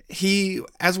he,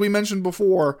 as we mentioned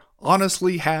before,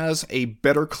 honestly has a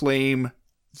better claim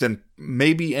than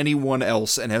maybe anyone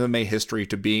else in MMA history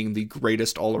to being the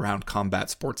greatest all-around combat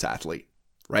sports athlete,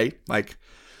 right? Like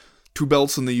 2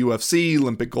 belts in the UFC,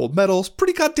 Olympic gold medals,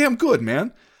 pretty goddamn good,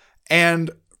 man.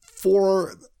 And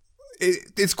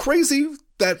it's crazy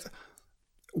that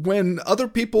when other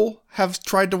people have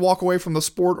tried to walk away from the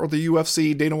sport or the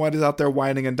UFC, Dana White is out there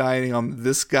whining and dining on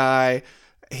this guy.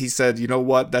 He said, you know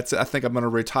what, I think I'm going to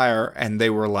retire. And they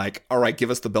were like, all right, give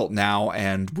us the belt now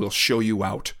and we'll show you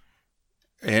out.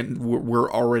 And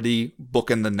we're already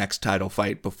booking the next title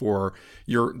fight before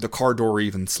the car door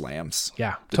even slams.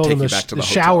 Yeah, told him the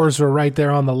showers were right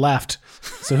there on the left.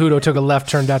 Cejudo took a left,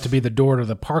 turned out to be the door to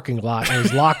the parking lot, and it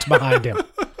was locked behind him.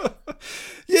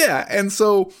 Yeah, and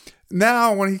so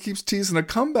now when he keeps teasing a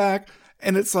comeback,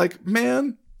 and it's like,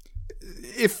 man,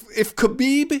 if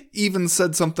Khabib even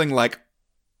said something like,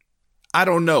 I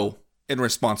don't know, in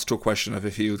response to a question of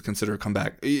if he would consider a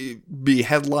comeback, be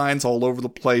headlines all over the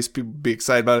place, people be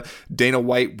excited about it, Dana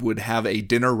White would have a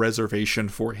dinner reservation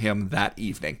for him that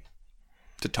evening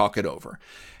to talk it over.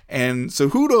 And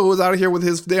Cejudo was out of here with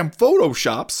his damn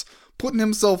photoshops, putting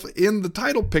himself in the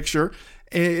title picture,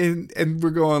 and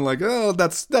we're going like, oh,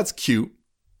 that's cute.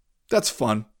 That's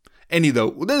fun.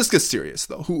 Let's get serious,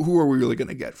 though. Who are we really going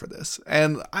to get for this?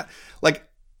 And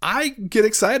I get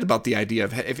excited about the idea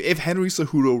of if Henry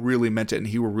Cejudo really meant it and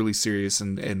he were really serious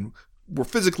and were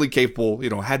physically capable,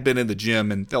 had been in the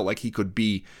gym and felt like he could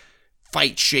be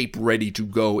fight shape ready to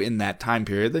go in that time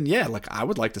period, then yeah, I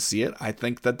would like to see it. I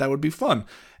think that would be fun.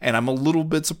 And I'm a little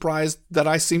bit surprised that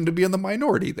I seem to be in the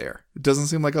minority there. It doesn't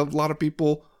seem like a lot of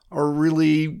people are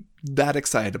really that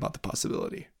excited about the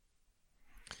possibility.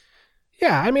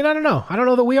 Yeah, I mean, I don't know. I don't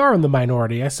know that we are in the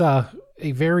minority. I saw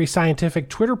a very scientific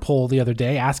Twitter poll the other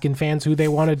day asking fans who they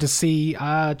wanted to see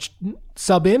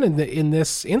sub in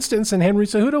this instance, and Henry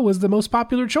Cejudo was the most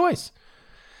popular choice.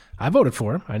 I voted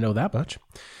for him. I know that much.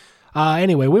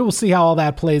 Anyway, we will see how all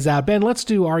that plays out. Ben, let's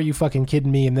do Are You Fucking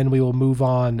Kidding Me? And then we will move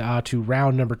on to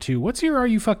round number 2. What's your Are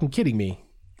You Fucking Kidding Me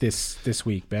this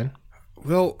week, Ben?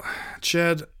 Well,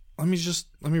 Chad, let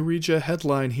me read you a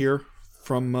headline here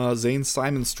from Zane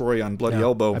Simon's story on Bloody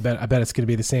Elbow. I bet it's going to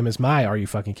be the same as my Are You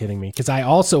Fucking Kidding Me? Because I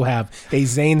also have a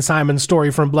Zane Simon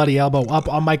story from Bloody Elbow up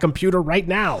on my computer right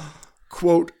now.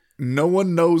 Quote, no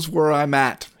one knows where I'm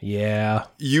at. Yeah.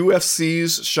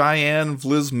 UFC's Cheyenne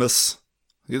Vlismas.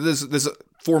 This is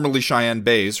formerly Cheyenne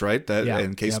Bays, right?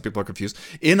 In case people are confused.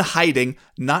 In hiding,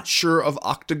 not sure of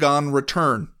Octagon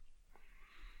return.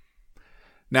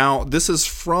 Now, this is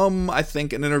from, I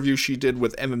think, an interview she did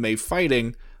with MMA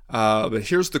Fighting. But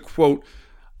here's the quote.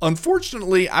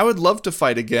 Unfortunately, I would love to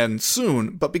fight again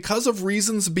soon, but because of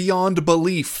reasons beyond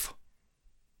belief,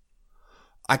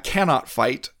 I cannot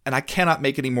fight, and I cannot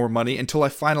make any more money until I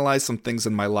finalize some things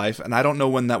in my life, and I don't know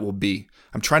when that will be.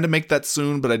 I'm trying to make that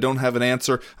soon, but I don't have an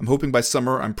answer. I'm hoping by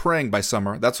summer. I'm praying by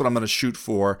summer. That's what I'm going to shoot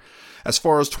for. As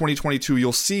far as 2022,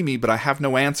 you'll see me, but I have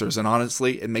no answers, and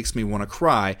honestly, it makes me want to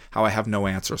cry how I have no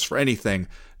answers for anything.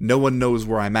 No one knows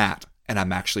where I'm at, and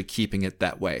I'm actually keeping it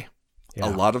that way. Yeah.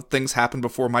 A lot of things happened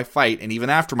before my fight, and even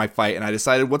after my fight, and I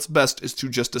decided what's best is to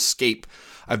just escape.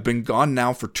 I've been gone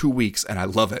now for 2 weeks, and I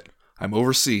love it. I'm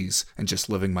overseas and just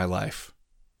living my life.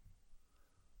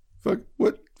 What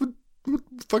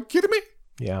kidding me?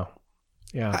 Yeah.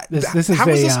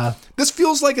 This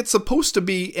feels like it's supposed to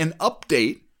be an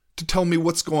update to tell me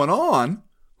what's going on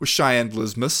with Cheyenne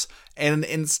Vlismas, and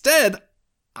instead,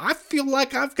 I feel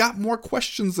like I've got more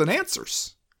questions than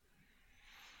answers.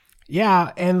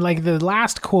 Yeah, and the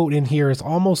last quote in here is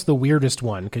almost the weirdest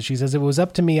one, because she says, it was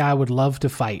up to me, I would love to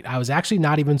fight. I was actually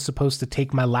not even supposed to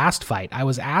take my last fight. I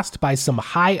was asked by some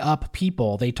high-up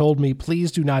people. They told me, please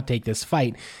do not take this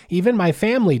fight. Even my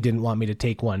family didn't want me to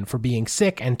take one for being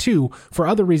sick, and 2, for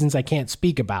other reasons I can't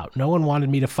speak about. No one wanted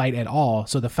me to fight at all,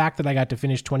 so the fact that I got to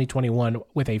finish 2021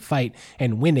 with a fight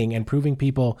and winning and proving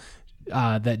people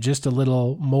that just a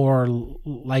little more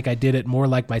like I did it, more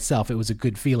like myself, it was a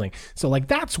good feeling. So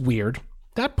that's weird.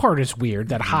 That part is weird,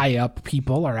 that high up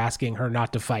people are asking her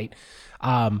not to fight.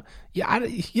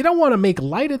 You don't want to make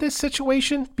light of this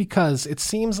situation, because it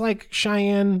seems like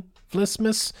Cheyenne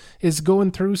Vlismas is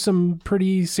going through some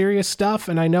pretty serious stuff.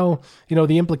 And I know,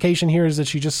 the implication here is that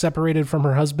she just separated from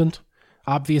her husband,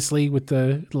 obviously, with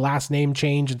the last name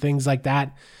change and things like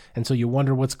that. And so you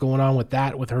wonder what's going on with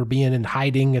that, with her being in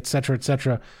hiding, et cetera, et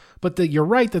cetera. But you're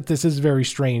right that this is very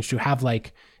strange to have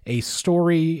a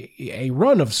story, a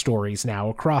run of stories now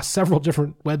across several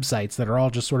different websites that are all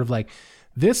just sort of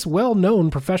this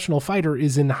well-known professional fighter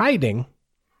is in hiding,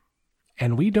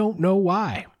 and we don't know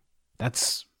why.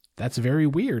 That's very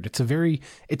weird.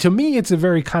 To me, it's a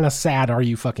very kind of sad, are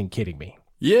you fucking kidding me?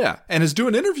 Yeah, and is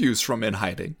doing interviews from in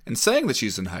hiding and saying that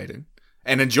she's in hiding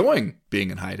and enjoying being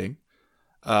in hiding.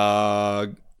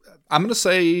 I'm going to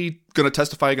say going to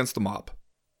testify against the mob.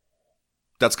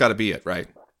 That's got to be it, right?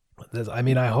 I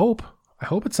mean, I hope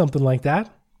it's something like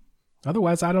that.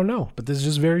 Otherwise, I don't know. But this is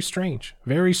just very strange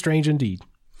indeed.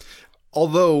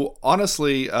 Although,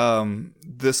 honestly,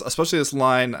 especially this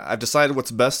line, I've decided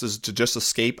what's best is to just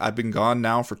escape. I've been gone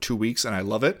now for 2 weeks and I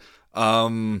love it.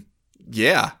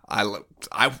 Yeah,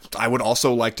 I would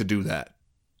also like to do that.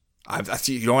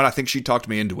 You know what? I think she talked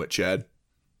me into it, Chad.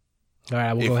 All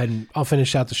right, we'll go ahead and I'll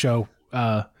finish out the show.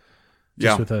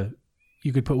 With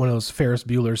you could put one of those Ferris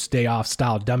Bueller's Day Off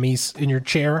style dummies in your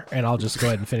chair, and I'll just go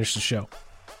ahead and finish the show.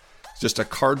 Just a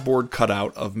cardboard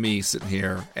cutout of me sitting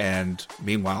here, and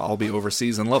meanwhile, I'll be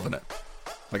overseas and loving it.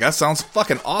 Like, that sounds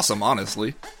fucking awesome,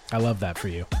 honestly. I love that for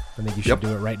you. I think you should do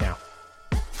it right now.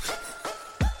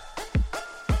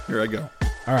 Here I go.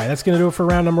 All right, that's going to do it for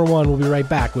round number 1. We'll be right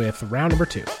back with round number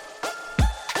 2.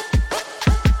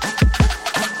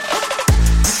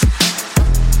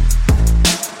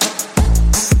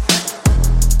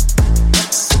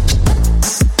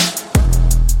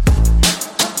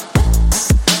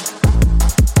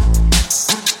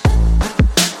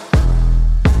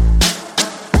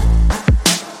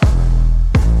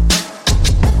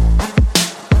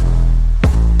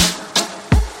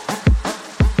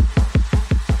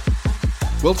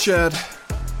 Well, Chad,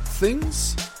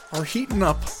 things are heating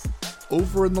up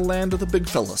over in the land of the big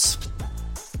fellas.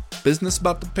 Business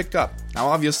about to pick up. Now,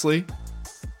 obviously,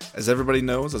 as everybody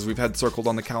knows, as we've had circled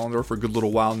on the calendar for a good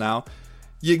little while now,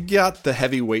 you got the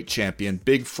heavyweight champion,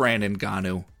 Big Fran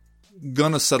Ngannou,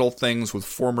 gonna settle things with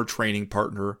former training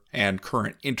partner and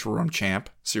current interim champ,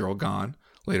 Cyril Gane,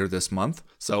 later this month.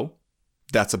 So,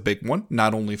 that's a big one,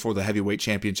 not only for the heavyweight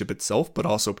championship itself, but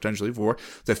also potentially for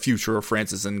the future of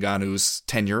Francis Ngannou's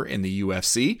tenure in the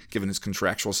UFC, given his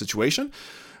contractual situation.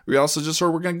 We also just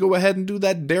heard we're going to go ahead and do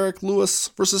that Derek Lewis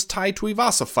versus Tai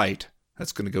Tuivasa fight.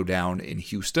 That's going to go down in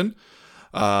Houston.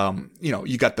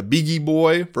 You got the Biggie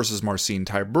Boy versus Marcin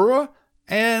Tybura.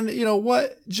 And you know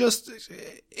what? Just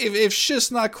if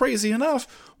shit's not crazy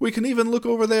enough, we can even look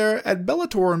over there at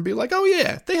Bellator and be like, oh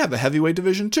yeah, they have a heavyweight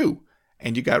division too.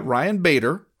 And you got Ryan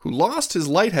Bader, who lost his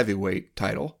light heavyweight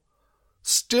title,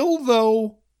 still,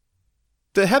 though,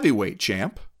 the heavyweight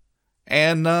champ,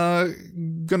 and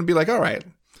going to be like, all right,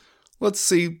 let's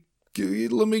see,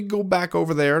 let me go back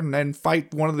over there and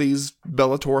fight one of these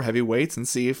Bellator heavyweights and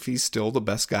see if he's still the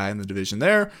best guy in the division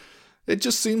there. It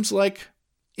just seems like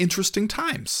interesting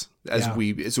times as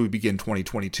we begin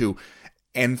 2022.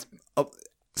 And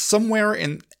somewhere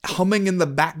humming in the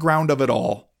background of it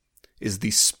all is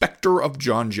the specter of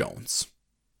John Jones,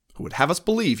 who would have us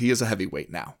believe he is a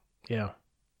heavyweight now. Yeah.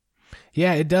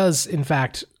 Yeah, it does, in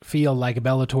fact, feel like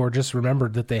Bellator just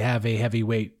remembered that they have a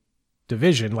heavyweight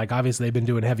division. Like, obviously, they've been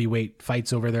doing heavyweight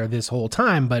fights over there this whole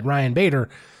time, but Ryan Bader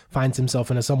finds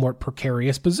himself in a somewhat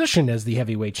precarious position as the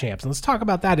heavyweight champs. And let's talk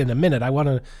about that in a minute. I want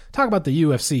to talk about the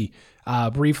UFC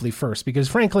briefly first, because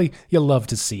frankly, you love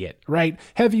to see it, right?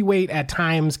 Heavyweight at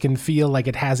times can feel like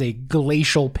it has a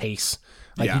glacial pace.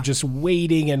 You're just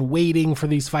waiting and waiting for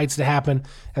these fights to happen,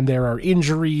 and there are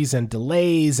injuries and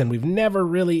delays, and we've never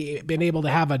really been able to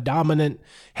have a dominant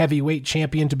heavyweight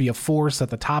champion to be a force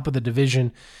at the top of the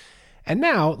division. And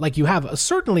now, you have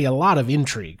certainly a lot of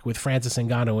intrigue with Francis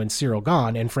Ngannou and Cyril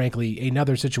Gane, and frankly,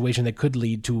 another situation that could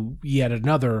lead to yet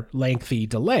another lengthy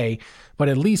delay, but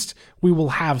at least we will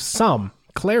have some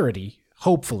clarity,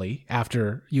 hopefully,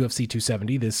 after UFC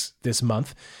 270 this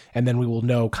month, and then we will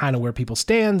know kind of where people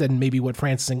stand, and maybe what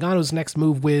Francis Ngannou's next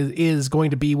move is going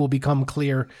to be will become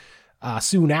clear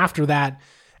soon after that.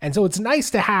 And so it's nice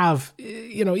to have,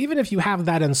 even if you have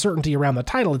that uncertainty around the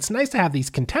title, it's nice to have these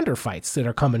contender fights that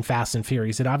are coming fast and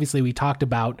furious. And obviously we talked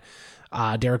about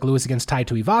Derek Lewis against Tai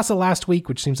Tuivasa last week,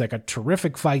 which seems like a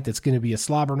terrific fight that's going to be a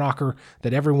slobber knocker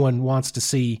that everyone wants to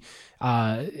see.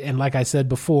 And like I said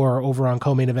before, over on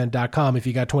comainevent.com, if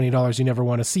you got $20 you never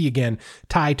want to see again,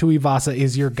 Tai Tuivasa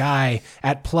is your guy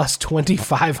at plus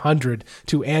 2,500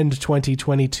 to end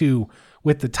 2022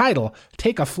 with the title.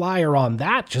 Take a flyer on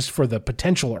that just for the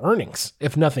potential earnings,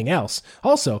 if nothing else.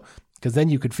 Also, because then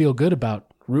you could feel good about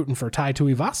rooting for Tai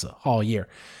Tuivasa all year.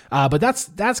 But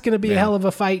that's going to be a hell of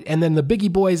a fight. And then the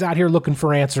Biggie Boys out here looking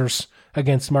for answers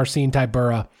against Marcin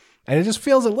Tybura. And it just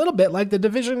feels a little bit like the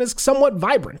division is somewhat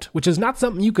vibrant, which is not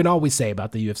something you can always say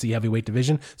about the UFC heavyweight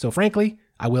division. So frankly,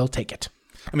 I will take it.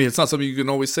 I mean, it's not something you can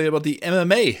always say about the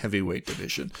MMA heavyweight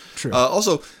division. True.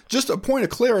 Also, just a point of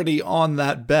clarity on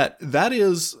that bet. That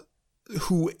is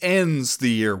who ends the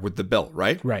year with the belt,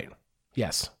 right? Right.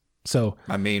 Yes. So,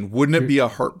 I mean, wouldn't it be a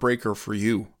heartbreaker for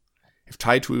you if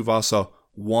Tai Tuivasa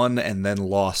won and then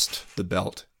lost the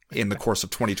belt in the course of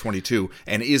 2022,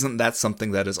 and isn't that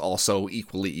something that is also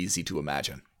equally easy to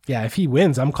imagine? Yeah, if he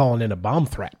wins, I'm calling in a bomb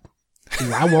threat.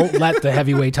 I won't let the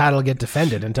heavyweight title get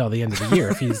defended until the end of the year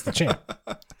if he's the champ.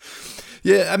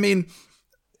 Yeah, I mean,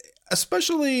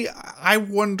 especially I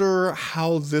wonder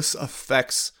how this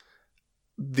affects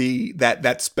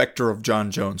that specter of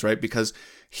Jon Jones, right? Because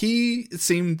he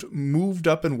seemed moved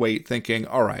up in weight thinking,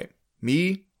 all right,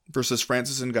 me versus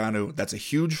Francis Ngannou, that's a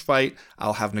huge fight.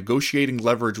 I'll have negotiating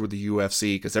leverage with the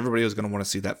UFC because everybody is going to want to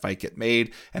see that fight get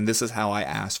made. And this is how I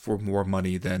ask for more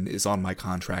money than is on my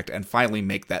contract and finally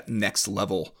make that next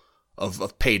level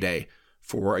of payday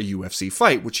for a UFC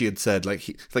fight, which he had said,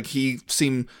 he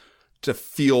seemed to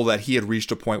feel that he had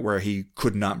reached a point where he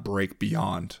could not break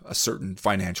beyond a certain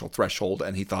financial threshold,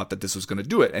 and he thought that this was going to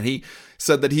do it. And he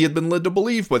said that he had been led to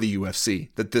believe by the UFC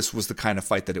that this was the kind of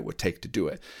fight that it would take to do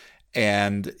it.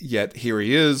 And yet here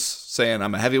he is saying,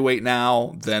 I'm a heavyweight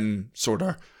now, then sort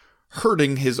of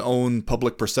hurting his own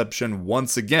public perception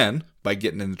once again by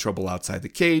getting into trouble outside the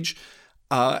cage.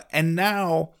 And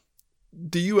now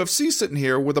the UFC sitting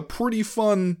here with a pretty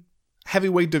fun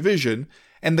heavyweight division,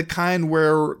 and the kind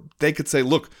where they could say,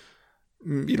 look,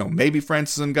 maybe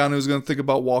Francis Ngannou is going to think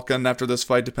about walking after this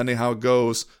fight, depending how it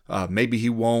goes. Maybe he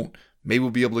won't. Maybe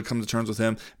we'll be able to come to terms with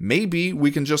him. Maybe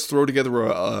we can just throw together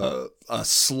a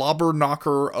slobber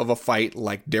knocker of a fight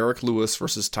like Derek Lewis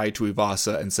versus Tai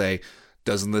Tuivasa and say,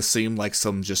 doesn't this seem like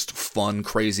some just fun,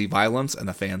 crazy violence? And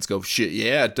the fans go, shit,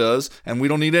 yeah, it does. And we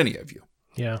don't need any of you.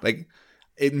 Yeah.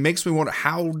 It makes me wonder,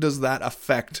 how does that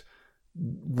affect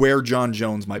where Jon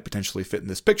Jones might potentially fit in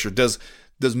this picture? Does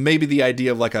maybe the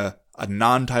idea of like a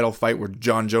non-title fight where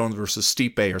Jon Jones versus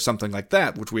Stipe or something like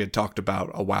that, which we had talked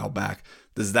about a while back,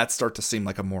 does that start to seem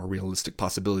like a more realistic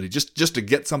possibility just to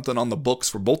get something on the books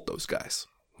for both those guys?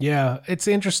 Yeah, it's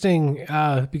interesting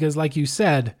because like you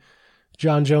said,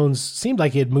 Jon Jones seemed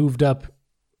like he had moved up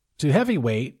to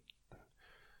heavyweight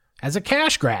as a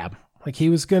cash grab. Like he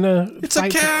was going to It's a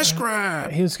cash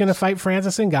grab. He was going to fight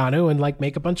Francis Ngannou and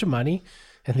make a bunch of money.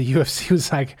 And the UFC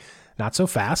was like, not so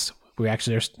fast. We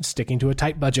actually are sticking to a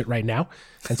tight budget right now.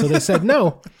 And so they said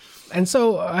no. And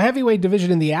so a heavyweight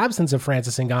division in the absence of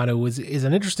Francis Ngannou is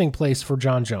an interesting place for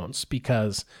Jon Jones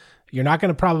because you're not going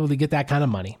to probably get that kind of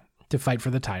money to fight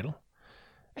for the title.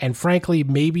 And frankly,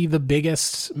 maybe the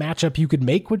biggest matchup you could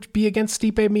make would be against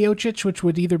Stipe Miocic, which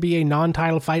would either be a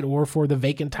non-title fight or for the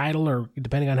vacant title, or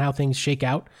depending on how things shake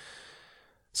out.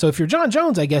 So if you're Jon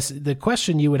Jones, I guess the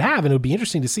question you would have, and it would be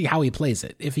interesting to see how he plays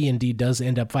it, if he indeed does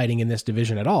end up fighting in this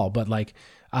division at all. But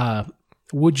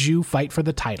would you fight for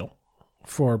the title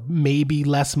for maybe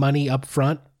less money up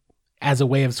front as a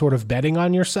way of sort of betting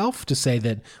on yourself to say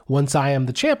that once I am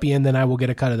the champion, then I will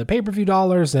get a cut of the pay-per-view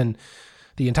dollars and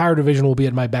the entire division will be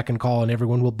at my beck and call and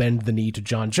everyone will bend the knee to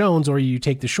Jon Jones? Or you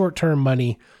take the short-term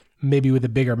money, maybe with a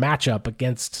bigger matchup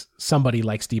against somebody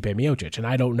like Stipe Miocic. And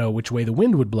I don't know which way the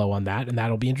wind would blow on that, and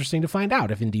that'll be interesting to find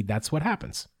out if indeed that's what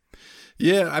happens.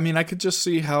 Yeah, I mean, I could just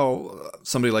see how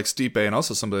somebody like Stipe and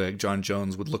also somebody like Jon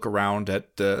Jones would look around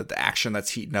at the action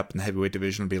that's heating up in the heavyweight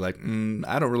division and be like,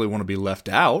 I don't really want to be left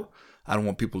out. I don't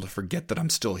want people to forget that I'm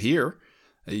still here.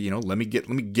 Let me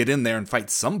get in there and fight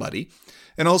somebody.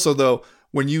 And also, though,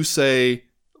 when you say,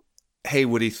 hey,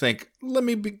 what do you think? Let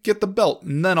me get the belt,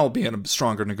 and then I'll be in a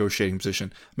stronger negotiating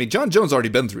position. I mean, Jon Jones already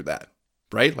been through that,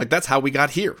 right? Like, that's how we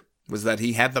got here, was that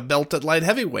he had the belt at light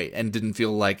heavyweight and didn't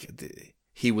feel like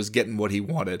he was getting what he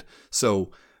wanted.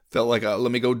 So felt like,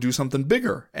 let me go do something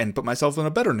bigger and put myself in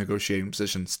a better negotiating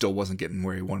position. Still wasn't getting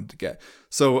where he wanted to get.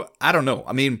 So I don't know.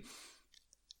 I mean,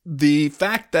 the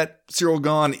fact that Ciryl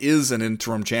Gane is an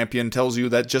interim champion tells you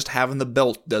that just having the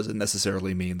belt doesn't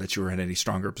necessarily mean that you're in any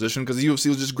stronger position, because the UFC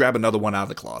will just grab another one out of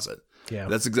the closet. Yeah,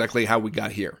 that's exactly how we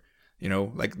got here.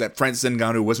 Like that Francis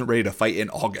Ngannou wasn't ready to fight in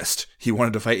August. He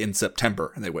wanted to fight in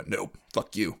September, and they went, nope,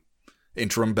 fuck you.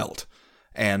 Interim belt.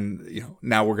 And,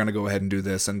 now we're going to go ahead and do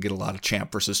this and get a lot of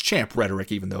champ versus champ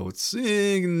rhetoric, even though it's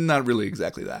not really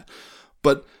exactly that.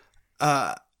 But,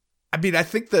 I mean, I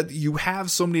think that you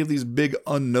have so many of these big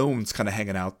unknowns kind of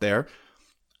hanging out there.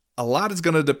 A lot is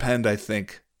going to depend, I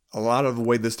think, a lot of the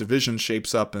way this division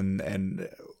shapes up and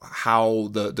how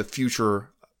the future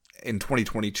in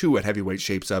 2022 at heavyweight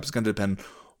shapes up is going to depend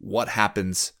what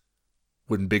happens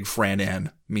when Big Fran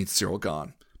N meets Ciryl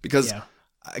Gane. Because,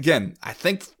 again, I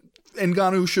think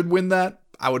Ngannou should win that.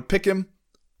 I would pick him,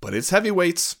 but it's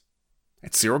heavyweights.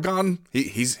 It's Ciryl Gane.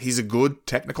 He's a good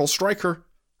technical striker.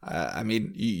 I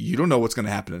mean, you don't know what's going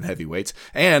to happen in heavyweights.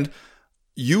 And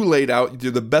you laid out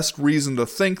the best reason to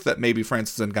think that maybe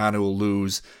Francis Ngannou will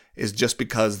lose is just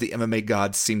because the MMA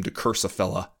gods seem to curse a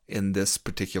fella in this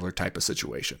particular type of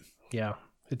situation. Yeah,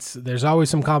 there's always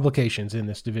some complications in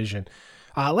this division.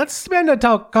 Let's spend a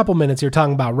couple minutes here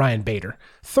talking about Ryan Bader.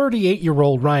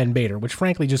 38-year-old Ryan Bader, which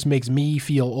frankly just makes me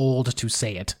feel old to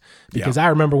say it. Because I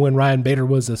remember when Ryan Bader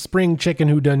was a spring chicken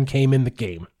who done came in the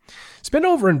game. He's been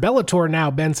over in Bellator now,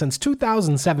 Ben, since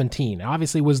 2017.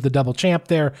 Obviously was the double champ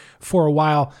there for a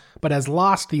while, but has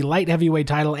lost the light heavyweight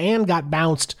title and got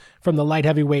bounced from the light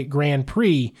heavyweight Grand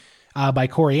Prix by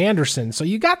Corey Anderson. So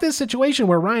you got this situation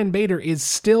where Ryan Bader is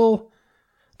still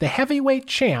the heavyweight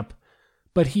champ,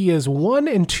 but he is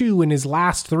 1-2 in his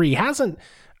last 3. Hasn't,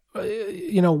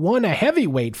 won a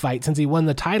heavyweight fight since he won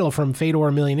the title from Fedor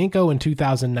Emelianenko in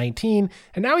 2019.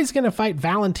 And now he's going to fight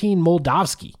Valentin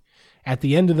Moldavsky at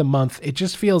the end of the month. It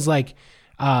just feels like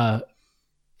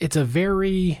it's a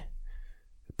very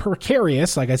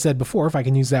precarious, like I said before, if I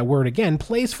can use that word again,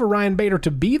 place for Ryan Bader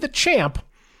to be the champ,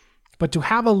 but to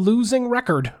have a losing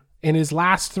record in his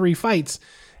last 3 fights.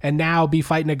 And now be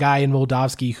fighting a guy in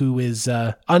Moldavsky who is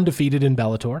undefeated in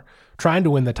Bellator, trying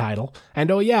to win the title. And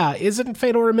isn't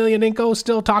Fedor Emelianenko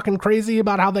still talking crazy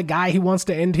about how the guy he wants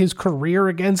to end his career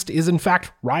against is in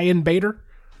fact Ryan Bader?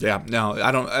 Yeah, no,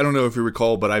 I don't know if you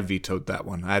recall, but I vetoed that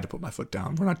one. I had to put my foot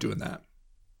down. We're not doing that.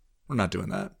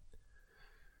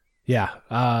 Yeah.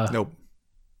 Nope.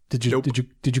 Did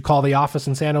you call the office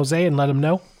in San Jose and let them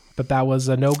know that was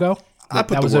a no-go?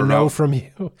 That was a no from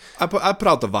you. I put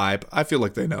out the vibe. I feel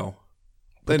like they know.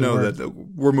 They know that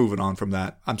we're moving on from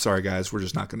that. I'm sorry, guys. We're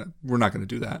not gonna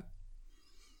do that.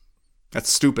 That's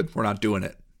stupid. We're not doing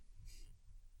it.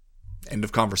 End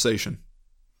of conversation.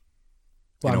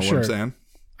 Well, you know what I'm saying?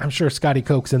 I'm sure Scotty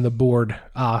Cokes and the board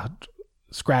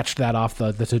scratched that off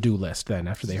the to-do list then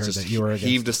after they heard that you were against.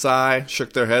 Heaved a sigh,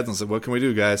 shook their heads, and said, "What can we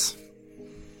do, guys?"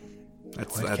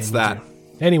 That's that.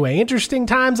 Anyway, interesting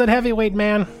times at heavyweight,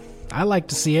 man. I like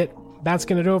to see it. That's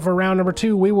going to do it for round number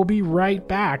 2. We will be right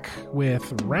back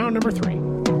with round number 3.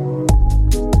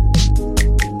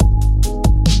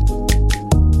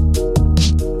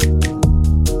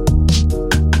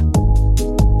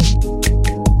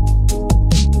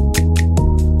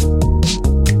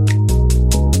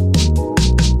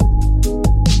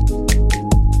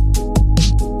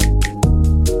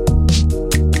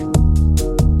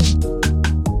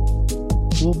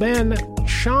 Well, Ben,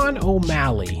 Sean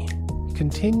O'Malley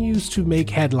continues to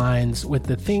make headlines with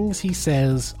the things he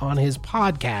says on his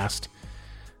podcast,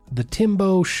 The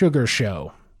Timbo Sugar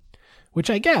Show, which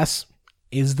I guess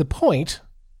is the point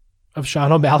of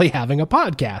Sean O'Malley having a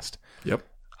podcast. Yep.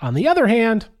 On the other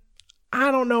hand,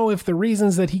 I don't know if the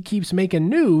reasons that he keeps making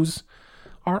news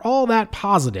are all that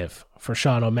positive for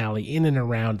Sean O'Malley in and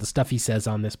around the stuff he says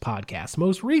on this podcast.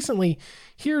 Most recently,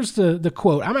 here's the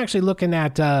quote. I'm actually looking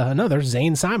at another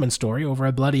Zane Simon story over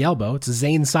at Bloody Elbow. It's a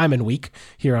Zane Simon week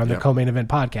here on the Co-Main Event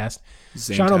podcast.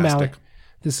 Zane-tastic. Sean O'Malley,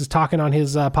 this is talking on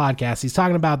his podcast. He's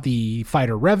talking about the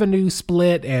fighter revenue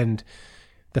split and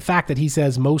the fact that he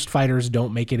says most fighters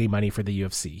don't make any money for the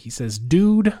UFC. He says,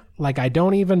 dude, like I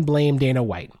don't even blame Dana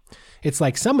White. It's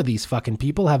like some of these fucking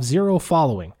people have zero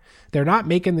following. They're not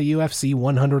making the UFC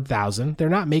 100,000. They're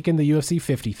not making the UFC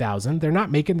 50,000. They're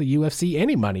not making the UFC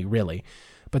any money, really.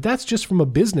 But that's just from a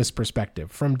business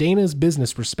perspective, from Dana's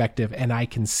business perspective, and I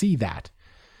can see that.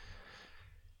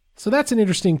 So that's an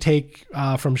interesting take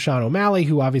from Sean O'Malley,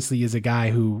 who obviously is a guy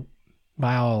who,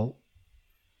 by all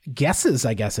guesses,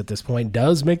 I guess at this point,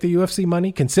 does make the UFC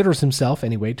money, considers himself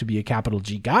anyway to be a capital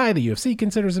G guy. The UFC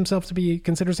considers him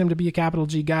to be a capital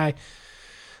G guy.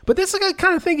 But this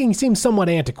kind of thinking seems somewhat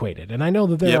antiquated, and I know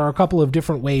that there are a couple of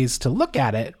different ways to look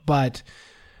at it, but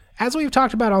as we've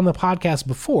talked about on the podcast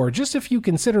before, just if you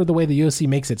consider the way the UFC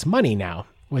makes its money now,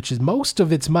 which is most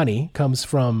of its money comes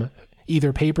from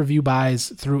either pay-per-view buys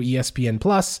through ESPN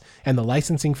Plus and the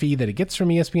licensing fee that it gets from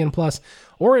ESPN Plus,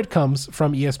 or it comes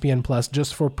from ESPN Plus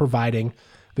just for providing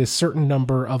this certain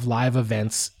number of live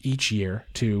events each year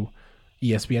to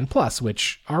ESPN Plus,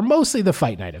 which are mostly the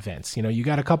fight night events. You know, you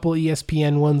got a couple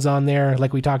ESPN ones on there,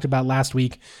 like we talked about last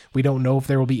week. We don't know if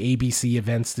there will be ABC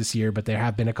events this year, but there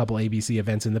have been a couple ABC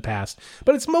events in the past.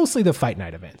 But it's mostly the fight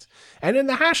night events. And in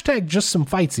the hashtag Just Some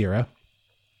Fights era,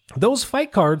 those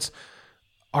fight cards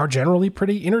are generally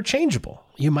pretty interchangeable.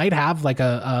 You might have like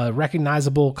a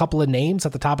recognizable couple of names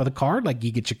at the top of the card, like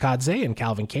Giga Chikadze and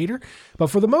Calvin Kattar.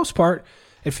 But for the most part,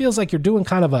 it feels like you're doing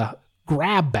kind of a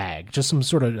grab bag, just some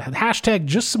sort of hashtag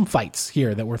Just Some Fights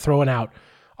here that we're throwing out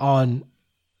on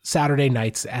Saturday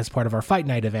nights as part of our fight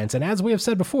night events. And as we have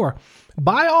said before,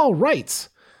 by all rights,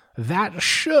 that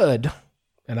should,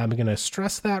 and I'm going to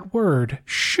stress that word,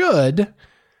 should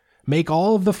make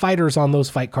all of the fighters on those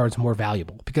fight cards more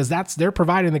valuable, because they're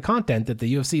providing the content that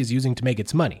the UFC is using to make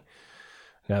its money.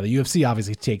 Now, the UFC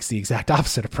obviously takes the exact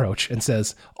opposite approach and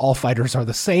says all fighters are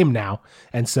the same now,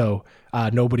 and so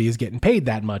nobody is getting paid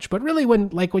that much. But really,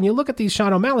 when you look at these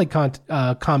Sean O'Malley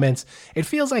comments, it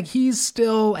feels like he's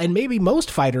still, and maybe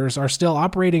most fighters are still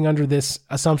operating under this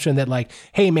assumption that, like,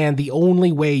 hey man, the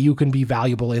only way you can be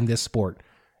valuable in this sport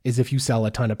is if you sell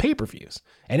a ton of pay-per-views.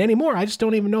 And anymore, I just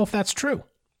don't even know if that's true.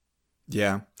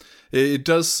 Yeah, it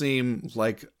does seem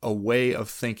like a way of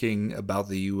thinking about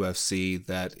the UFC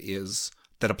that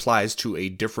applies to a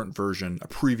different version, a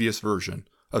previous version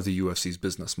of the UFC's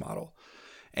business model.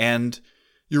 And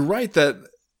you're right that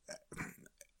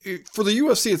for the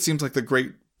UFC, it seems like the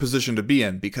great position to be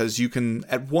in, because you can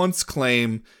at once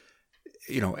claim,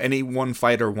 any one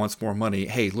fighter wants more money.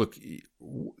 Hey, look,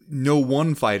 no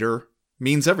one fighter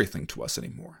means everything to us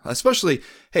anymore. Especially,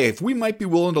 hey, if we might be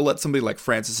willing to let somebody like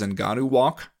Francis Ngannou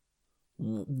walk,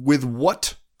 with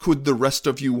what could the rest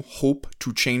of you hope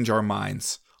to change our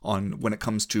minds on when it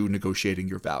comes to negotiating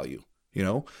your value?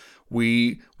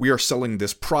 We are selling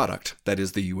this product that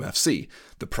is the UFC.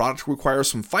 The product requires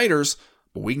some fighters,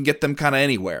 but we can get them kind of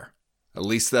anywhere. At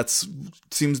least that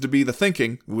seems to be the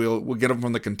thinking. We'll get them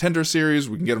from the Contender Series.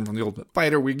 We can get them from the Ultimate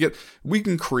Fighter. We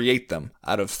can create them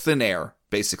out of thin air,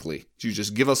 basically. You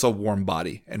just give us a warm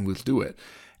body and we'll do it.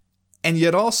 And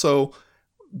yet also,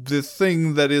 the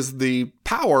thing that is the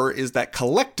power is that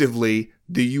collectively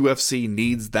the UFC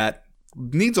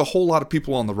needs a whole lot of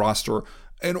people on the roster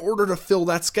in order to fill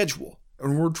that schedule,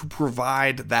 in order to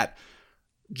provide that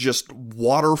just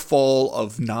waterfall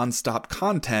of nonstop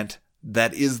content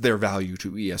that is their value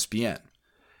to ESPN.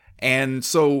 And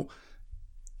so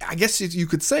I guess you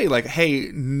could say, like,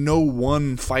 hey, no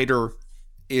one fighter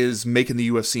is making the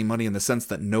UFC money in the sense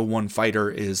that no one fighter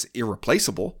is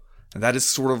irreplaceable. And that is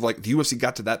sort of like the UFC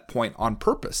got to that point on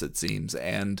purpose, it seems,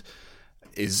 and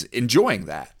is enjoying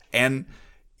that. And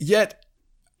yet,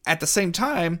 at the same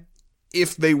time,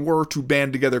 if they were to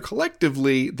band together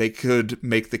collectively, they could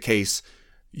make the case,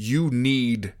 you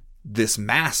need this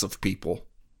mass of people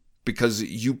because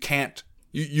you can't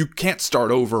start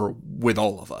over with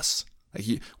all of us. Like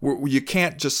you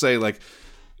can't just say, like,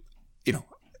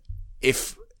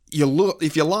 if you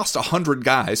lost 100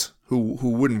 guys who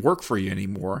wouldn't work for you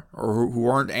anymore, or who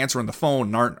aren't answering the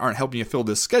phone and aren't helping you fill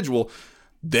this schedule,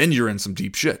 then you're in some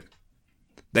deep shit.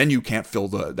 Then you can't fill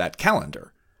that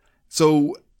calendar.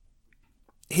 So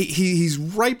he's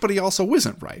right, but he also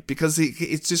isn't right, because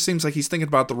it just seems like he's thinking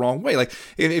about it the wrong way. Like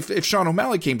if Sean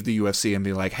O'Malley came to the UFC and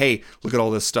be like, hey, look at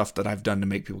all this stuff that I've done to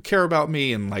make people care about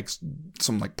me, and like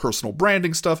some like personal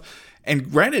branding stuff.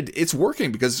 And granted, it's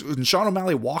working, because when Sean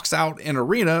O'Malley walks out in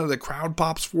arena, the crowd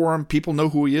pops for him. People know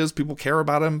who he is. People care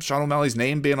about him. Sean O'Malley's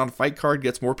name being on a fight card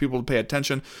gets more people to pay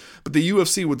attention. But the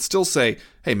UFC would still say,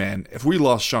 hey man, if we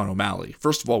lost Sean O'Malley,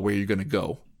 first of all, where are you going to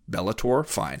go? Bellator?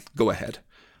 Fine, go ahead.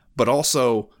 But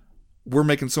also, we're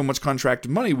making so much contracted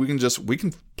money, we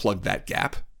can plug that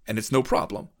gap, and it's no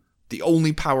problem. The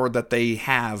only power that they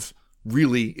have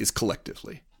really is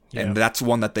collectively. Yeah. And that's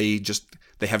one that they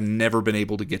have never been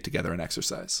able to get together and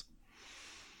exercise.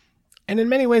 And in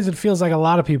many ways, it feels like a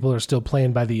lot of people are still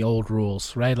playing by the old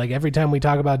rules, right? Like every time we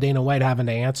talk about Dana White having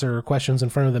to answer questions in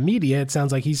front of the media, it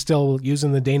sounds like he's still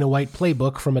using the Dana White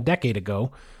playbook from a decade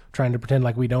ago, trying to pretend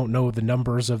like we don't know the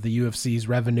numbers of the UFC's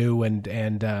revenue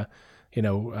and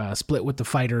split with the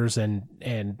fighters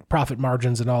and profit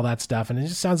margins and all that stuff. And it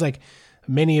just sounds like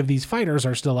many of these fighters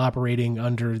are still operating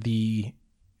under the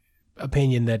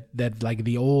opinion that like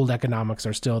the old economics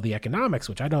are still the economics,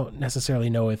 which I don't necessarily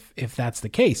know if that's the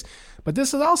case. But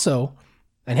this is also,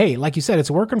 and hey, like you said,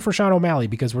 it's working for Sean O'Malley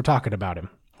because we're talking about him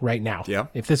right now. Yeah.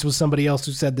 If this was somebody else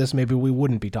who said this, maybe we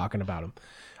wouldn't be talking about him.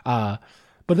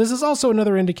 But this is also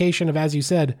another indication of, as you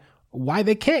said, why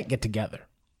they can't get together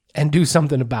and do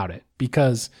something about it,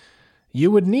 because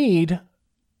you would need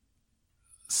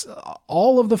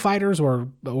all of the fighters or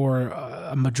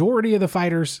a majority of the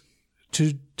fighters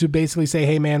to basically say,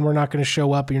 hey man, we're not going to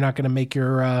show up. You're not going to make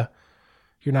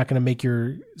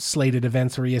your slated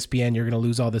events for ESPN. You're going to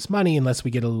lose all this money unless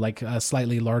we get a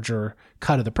slightly larger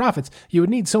cut of the profits. You would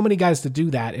need so many guys to do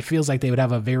that. It feels like they would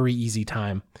have a very easy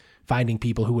time finding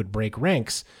people who would break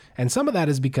ranks. And some of that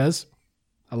is because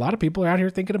a lot of people are out here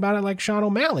thinking about it like Sean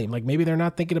O'Malley. Like maybe they're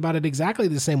not thinking about it exactly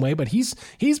the same way, but he's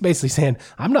basically saying,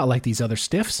 I'm not like these other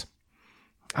stiffs.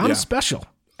 I'm special.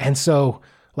 And so,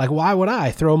 like, why would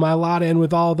I throw my lot in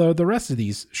with all the rest of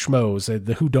these schmoes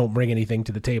who don't bring anything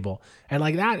to the table? And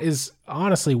like, that is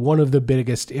honestly one of the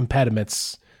biggest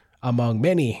impediments among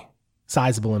many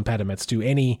sizable impediments to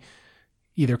any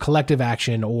either collective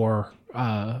action or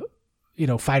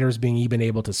fighters being even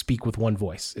able to speak with one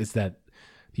voice. Is that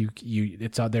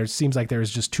there seems like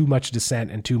there's just too much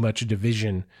dissent and too much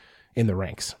division in the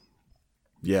ranks.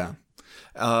 Yeah.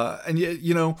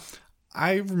 And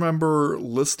I remember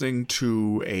listening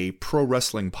to a pro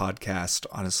wrestling podcast,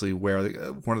 honestly, where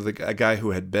a guy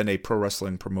who had been a pro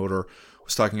wrestling promoter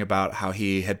was talking about how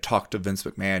he had talked to Vince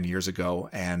McMahon years ago,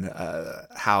 and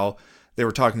how they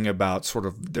were talking about sort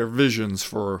of their visions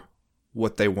for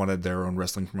what they wanted their own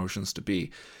wrestling promotions to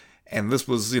be. And this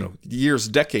was,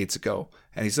 decades ago.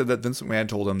 And he said that Vince McMahon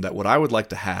told him that what I would like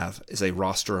to have is a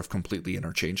roster of completely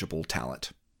interchangeable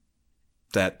talent.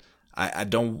 That I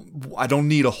don't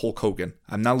need a Hulk Hogan.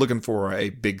 I'm not looking for a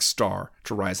big star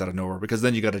to rise out of nowhere, because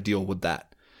then you got to deal with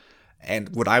that. And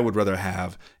what I would rather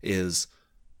have is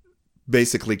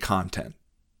basically content.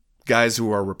 Guys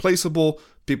who are replaceable,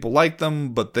 people like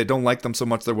them, but they don't like them so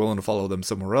much they're willing to follow them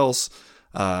somewhere else.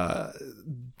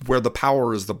 Where the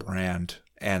power is the brand,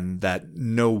 and that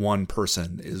no one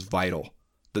person is vital.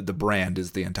 That the brand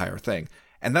is the entire thing.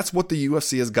 And that's what the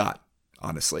UFC has got,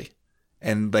 honestly.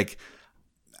 And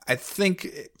I think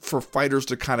for fighters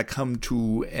to kind of come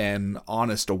to an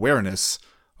honest awareness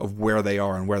of where they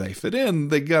are and where they fit in,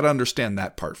 they got to understand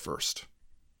that part first.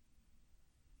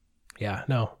 Yeah,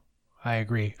 no, I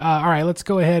agree. All right, let's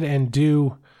go ahead and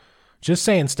do just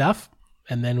saying stuff,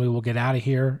 and then we will get out of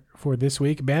here for this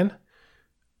week. Ben,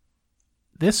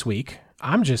 this week,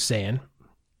 I'm just saying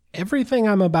everything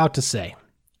I'm about to say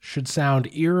should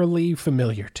sound eerily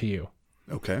familiar to you.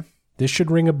 Okay. This should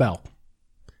ring a bell.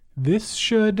 This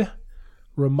should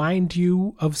remind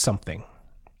you of something.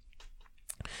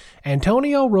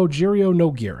 Antonio Rogerio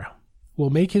Nogueira will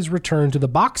make his return to the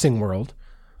boxing world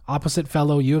opposite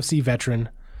fellow UFC veteran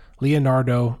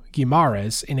Leonardo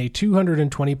Guimarães in a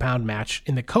 220-pound match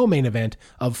in the co-main event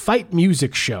of Fight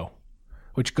Music Show,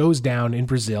 which goes down in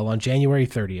Brazil on January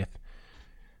 30th.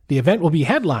 The event will be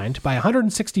headlined by a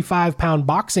 165-pound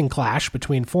boxing clash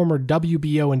between former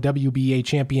WBO and WBA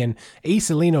champion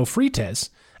Acilino Freitas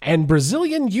and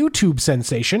Brazilian YouTube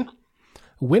sensation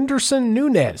Whindersson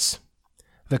Nunes.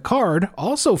 The card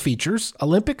also features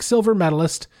Olympic silver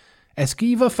medalist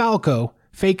Esquiva Falco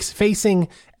facing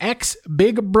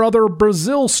ex-Big Brother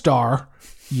Brazil star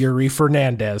Yuri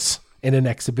Fernandez in an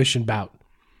exhibition bout.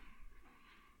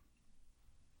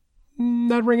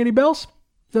 Not ring any bells?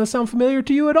 Does that sound familiar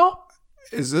to you at all?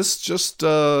 Is this just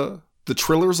the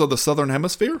Trillers of the Southern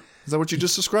Hemisphere? Is that what you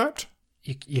just described?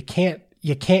 You can't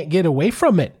get away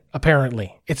from it,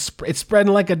 apparently. It's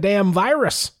spreading like a damn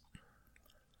virus.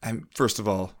 First of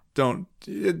all,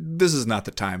 this is not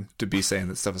the time to be saying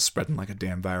that stuff is spreading like a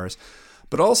damn virus.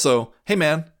 But also, hey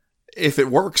man, if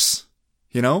it works,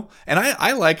 and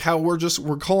I like how we're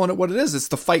calling it what it is. It's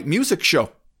the Fight Music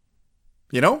Show.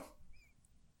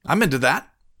 I'm into that.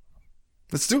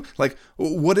 Let's do,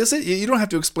 what is it? You don't have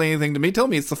to explain anything to me. Tell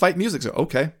me it's the Fight Music Show.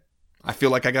 Okay. I feel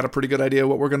like I got a pretty good idea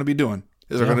what we're going to be doing.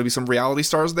 Is there going to be some reality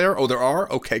stars there? Oh, there are?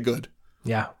 Okay, good.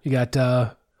 Yeah. You got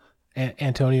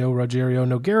Antonio Rogerio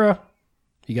Nogueira.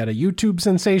 You got a YouTube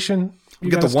sensation. You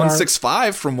got the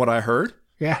 165 from what I heard.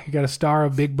 Yeah, you got a star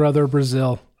of Big Brother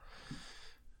Brazil.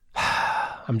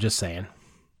 I'm just saying.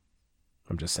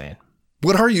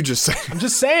 What are you just saying? I'm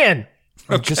just saying.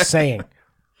 Just saying.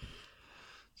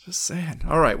 Just saying.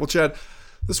 All right. Well, Chad,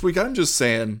 this week I'm just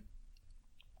saying,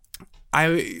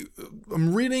 I'm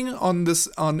reading on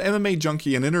MMA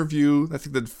Junkie an interview I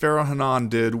think that Farah Hanan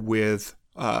did with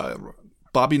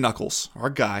Bobby Knuckles,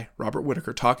 our guy, Robert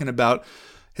Whittaker, talking about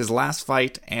his last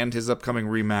fight and his upcoming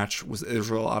rematch with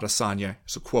Israel Adesanya.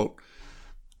 So, quote,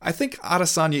 "I think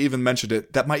Adesanya even mentioned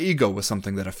it, that my ego was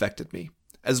something that affected me.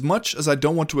 As much as I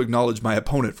don't want to acknowledge my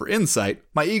opponent for insight,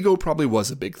 my ego probably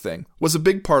was a big thing. Was a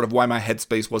big part of why my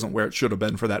headspace wasn't where it should have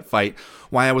been for that fight,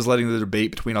 why I was letting the debate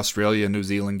between Australia and New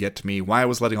Zealand get to me, why I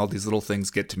was letting all these little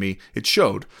things get to me. It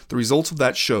showed. The results of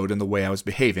that showed in the way I was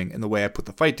behaving, in the way I put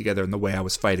the fight together, in the way I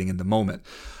was fighting in the moment."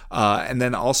 And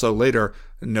then also later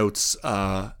notes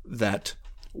that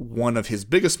one of his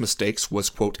biggest mistakes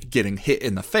was, quote, "getting hit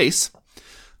in the face."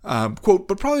 Quote,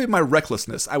 "But probably my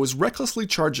recklessness. I was recklessly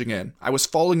charging in. I was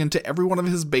falling into every one of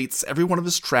his baits, every one of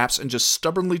his traps, and just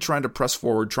stubbornly trying to press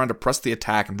forward, trying to press the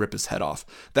attack and rip his head off.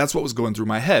 That's what was going through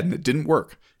my head, and it didn't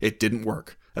work. It didn't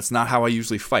work. That's not how I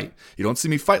usually fight. You don't see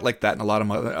me fight like that in a lot of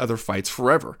my other fights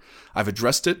forever. I've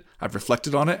addressed it, I've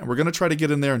reflected on it, and we're going to try to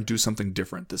get in there and do something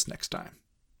different this next time."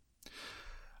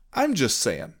 I'm just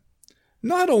saying,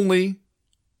 not only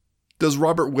does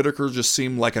Robert Whittaker just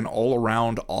seem like an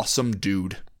all-around awesome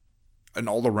dude, an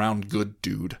all-around good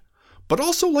dude, but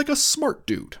also like a smart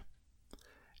dude.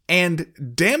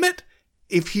 And damn it,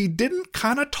 if he didn't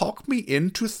kind of talk me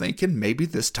into thinking maybe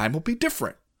this time will be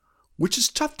different. which is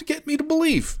tough to get me to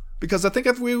believe. Because I think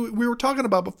if we were talking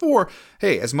about before,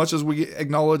 hey, as much as we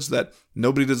acknowledge that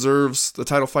nobody deserves the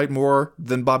title fight more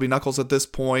than Bobby Knuckles at this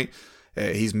point,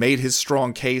 he's made his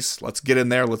strong case. Let's get in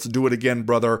there. Let's do it again,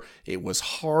 brother. It was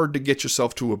hard to get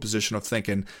yourself to a position of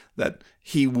thinking that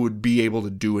he would be able to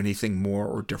do anything more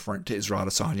or different to Israel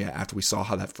Adesanya after we saw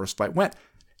how that first fight went.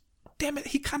 Damn it,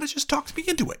 he kind of just talked me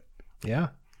into it. Yeah.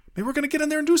 Maybe we're going to get in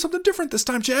there and do something different this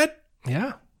time, Chad.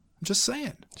 Yeah. I'm just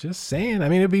saying. Just saying. I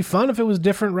mean, it'd be fun if it was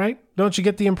different, right? Don't you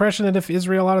get the impression that if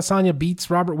Israel Adesanya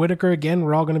beats Robert Whittaker again,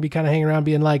 we're all going to be kind of hanging around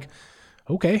being like,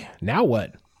 okay, now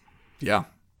what? Yeah.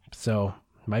 So,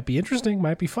 might be interesting,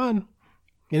 might be fun.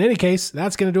 In any case,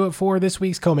 that's going to do it for this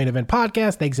week's Co-Main Event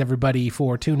podcast. Thanks, everybody,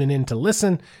 for tuning in to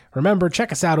listen. Remember,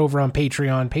 check us out over on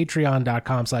Patreon,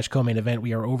 patreon.com/co-main event.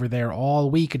 We are over there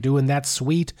all week doing that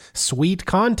sweet, sweet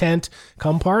content.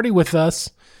 Come party with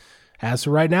us. As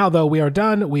for right now, though, we are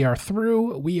done. We are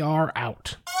through. We are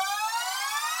out.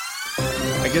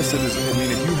 I guess it is. I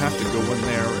mean, if you have to go in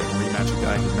there and rematch a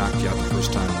guy who knocked you out the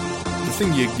first time, the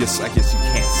thing I guess you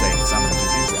can't say is I'm going to do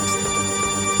the exact same thing.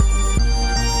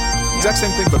 Exact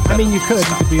same thing, but better. I mean, you could.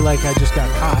 You could be like, I just got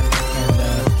caught, and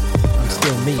I'm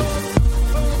still me.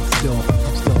 I'm still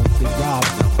Big Rob.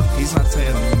 He's not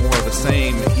saying more of the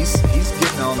same. He's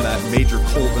getting on that Major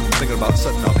Colvin, thinking about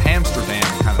setting up Amsterdam,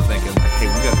 kind of thinking like, hey,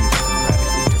 we got to do something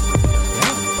radically different here.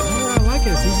 Yeah, I like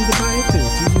it. It's easy to buy into.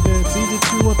 It's easy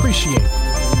to appreciate.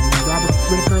 Robert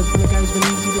Whittaker has been a guy who's been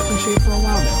easy to appreciate for a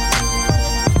while now.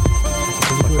 I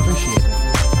continue to appreciate it.